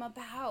people come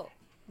about.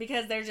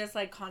 Because they're just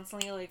like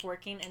constantly like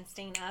working and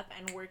staying up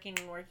and working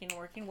and working and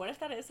working. What if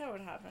that is how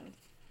it happened?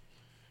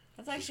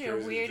 That's actually a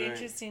crazy to weird, think.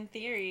 interesting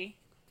theory.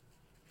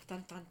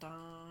 Dun dun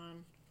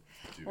dun.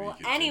 To be Well,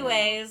 continued.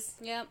 anyways,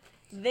 Yep.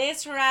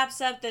 this wraps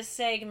up the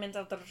segment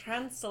of the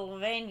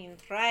Transylvanian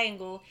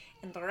Triangle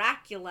and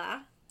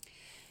Dracula.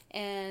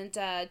 And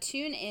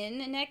tune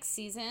in next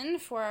season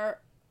for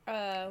what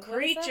is that?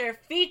 Creature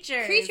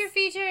features. Creature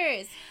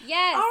features.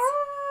 Yes.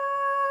 Oh.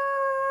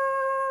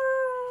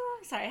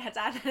 Sorry, I had to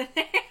add that in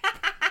there.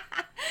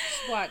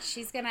 Watch.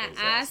 She's gonna was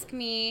ask awesome.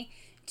 me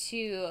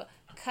to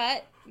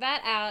cut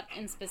that out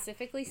and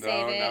specifically No,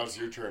 save it. now it's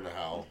your turn to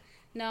howl.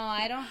 No,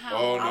 I don't have.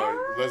 Oh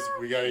no,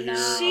 we gotta hear.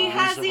 She a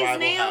has Lisa these Rival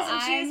nails howl.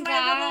 and she's I'm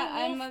my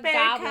a little bear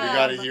goblin. We cub.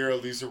 gotta hear a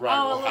Lisa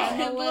Rival Oh, howl. I'm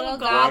a little Little Run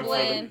for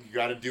goblin. the- you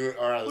gotta do it.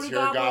 All right, let's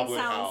Little hear a goblin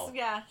sounds, howl.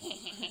 Yeah.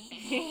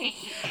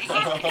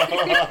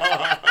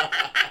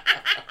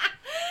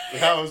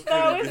 That was pretty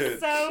That was good.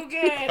 so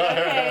good. Okay.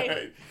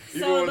 Alright. So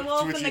Even the with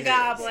wolf and twitchy the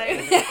hands. goblin.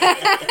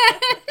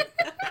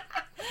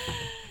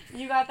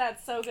 You got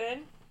that so good.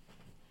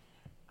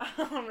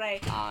 All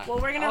right. Well,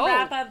 we're going to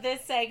wrap up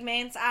this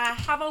segment.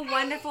 Have a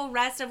wonderful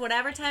rest of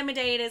whatever time of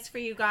day it is for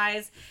you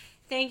guys.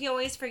 Thank you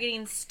always for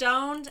getting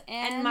stoned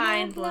and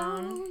mind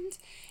blown.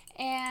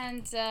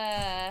 And,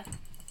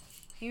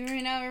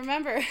 you know,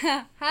 remember,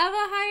 have a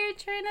higher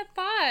train of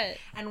thought.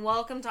 And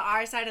welcome to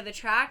our side of the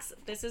tracks.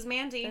 This is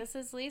Mandy. This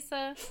is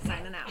Lisa.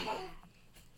 Signing out.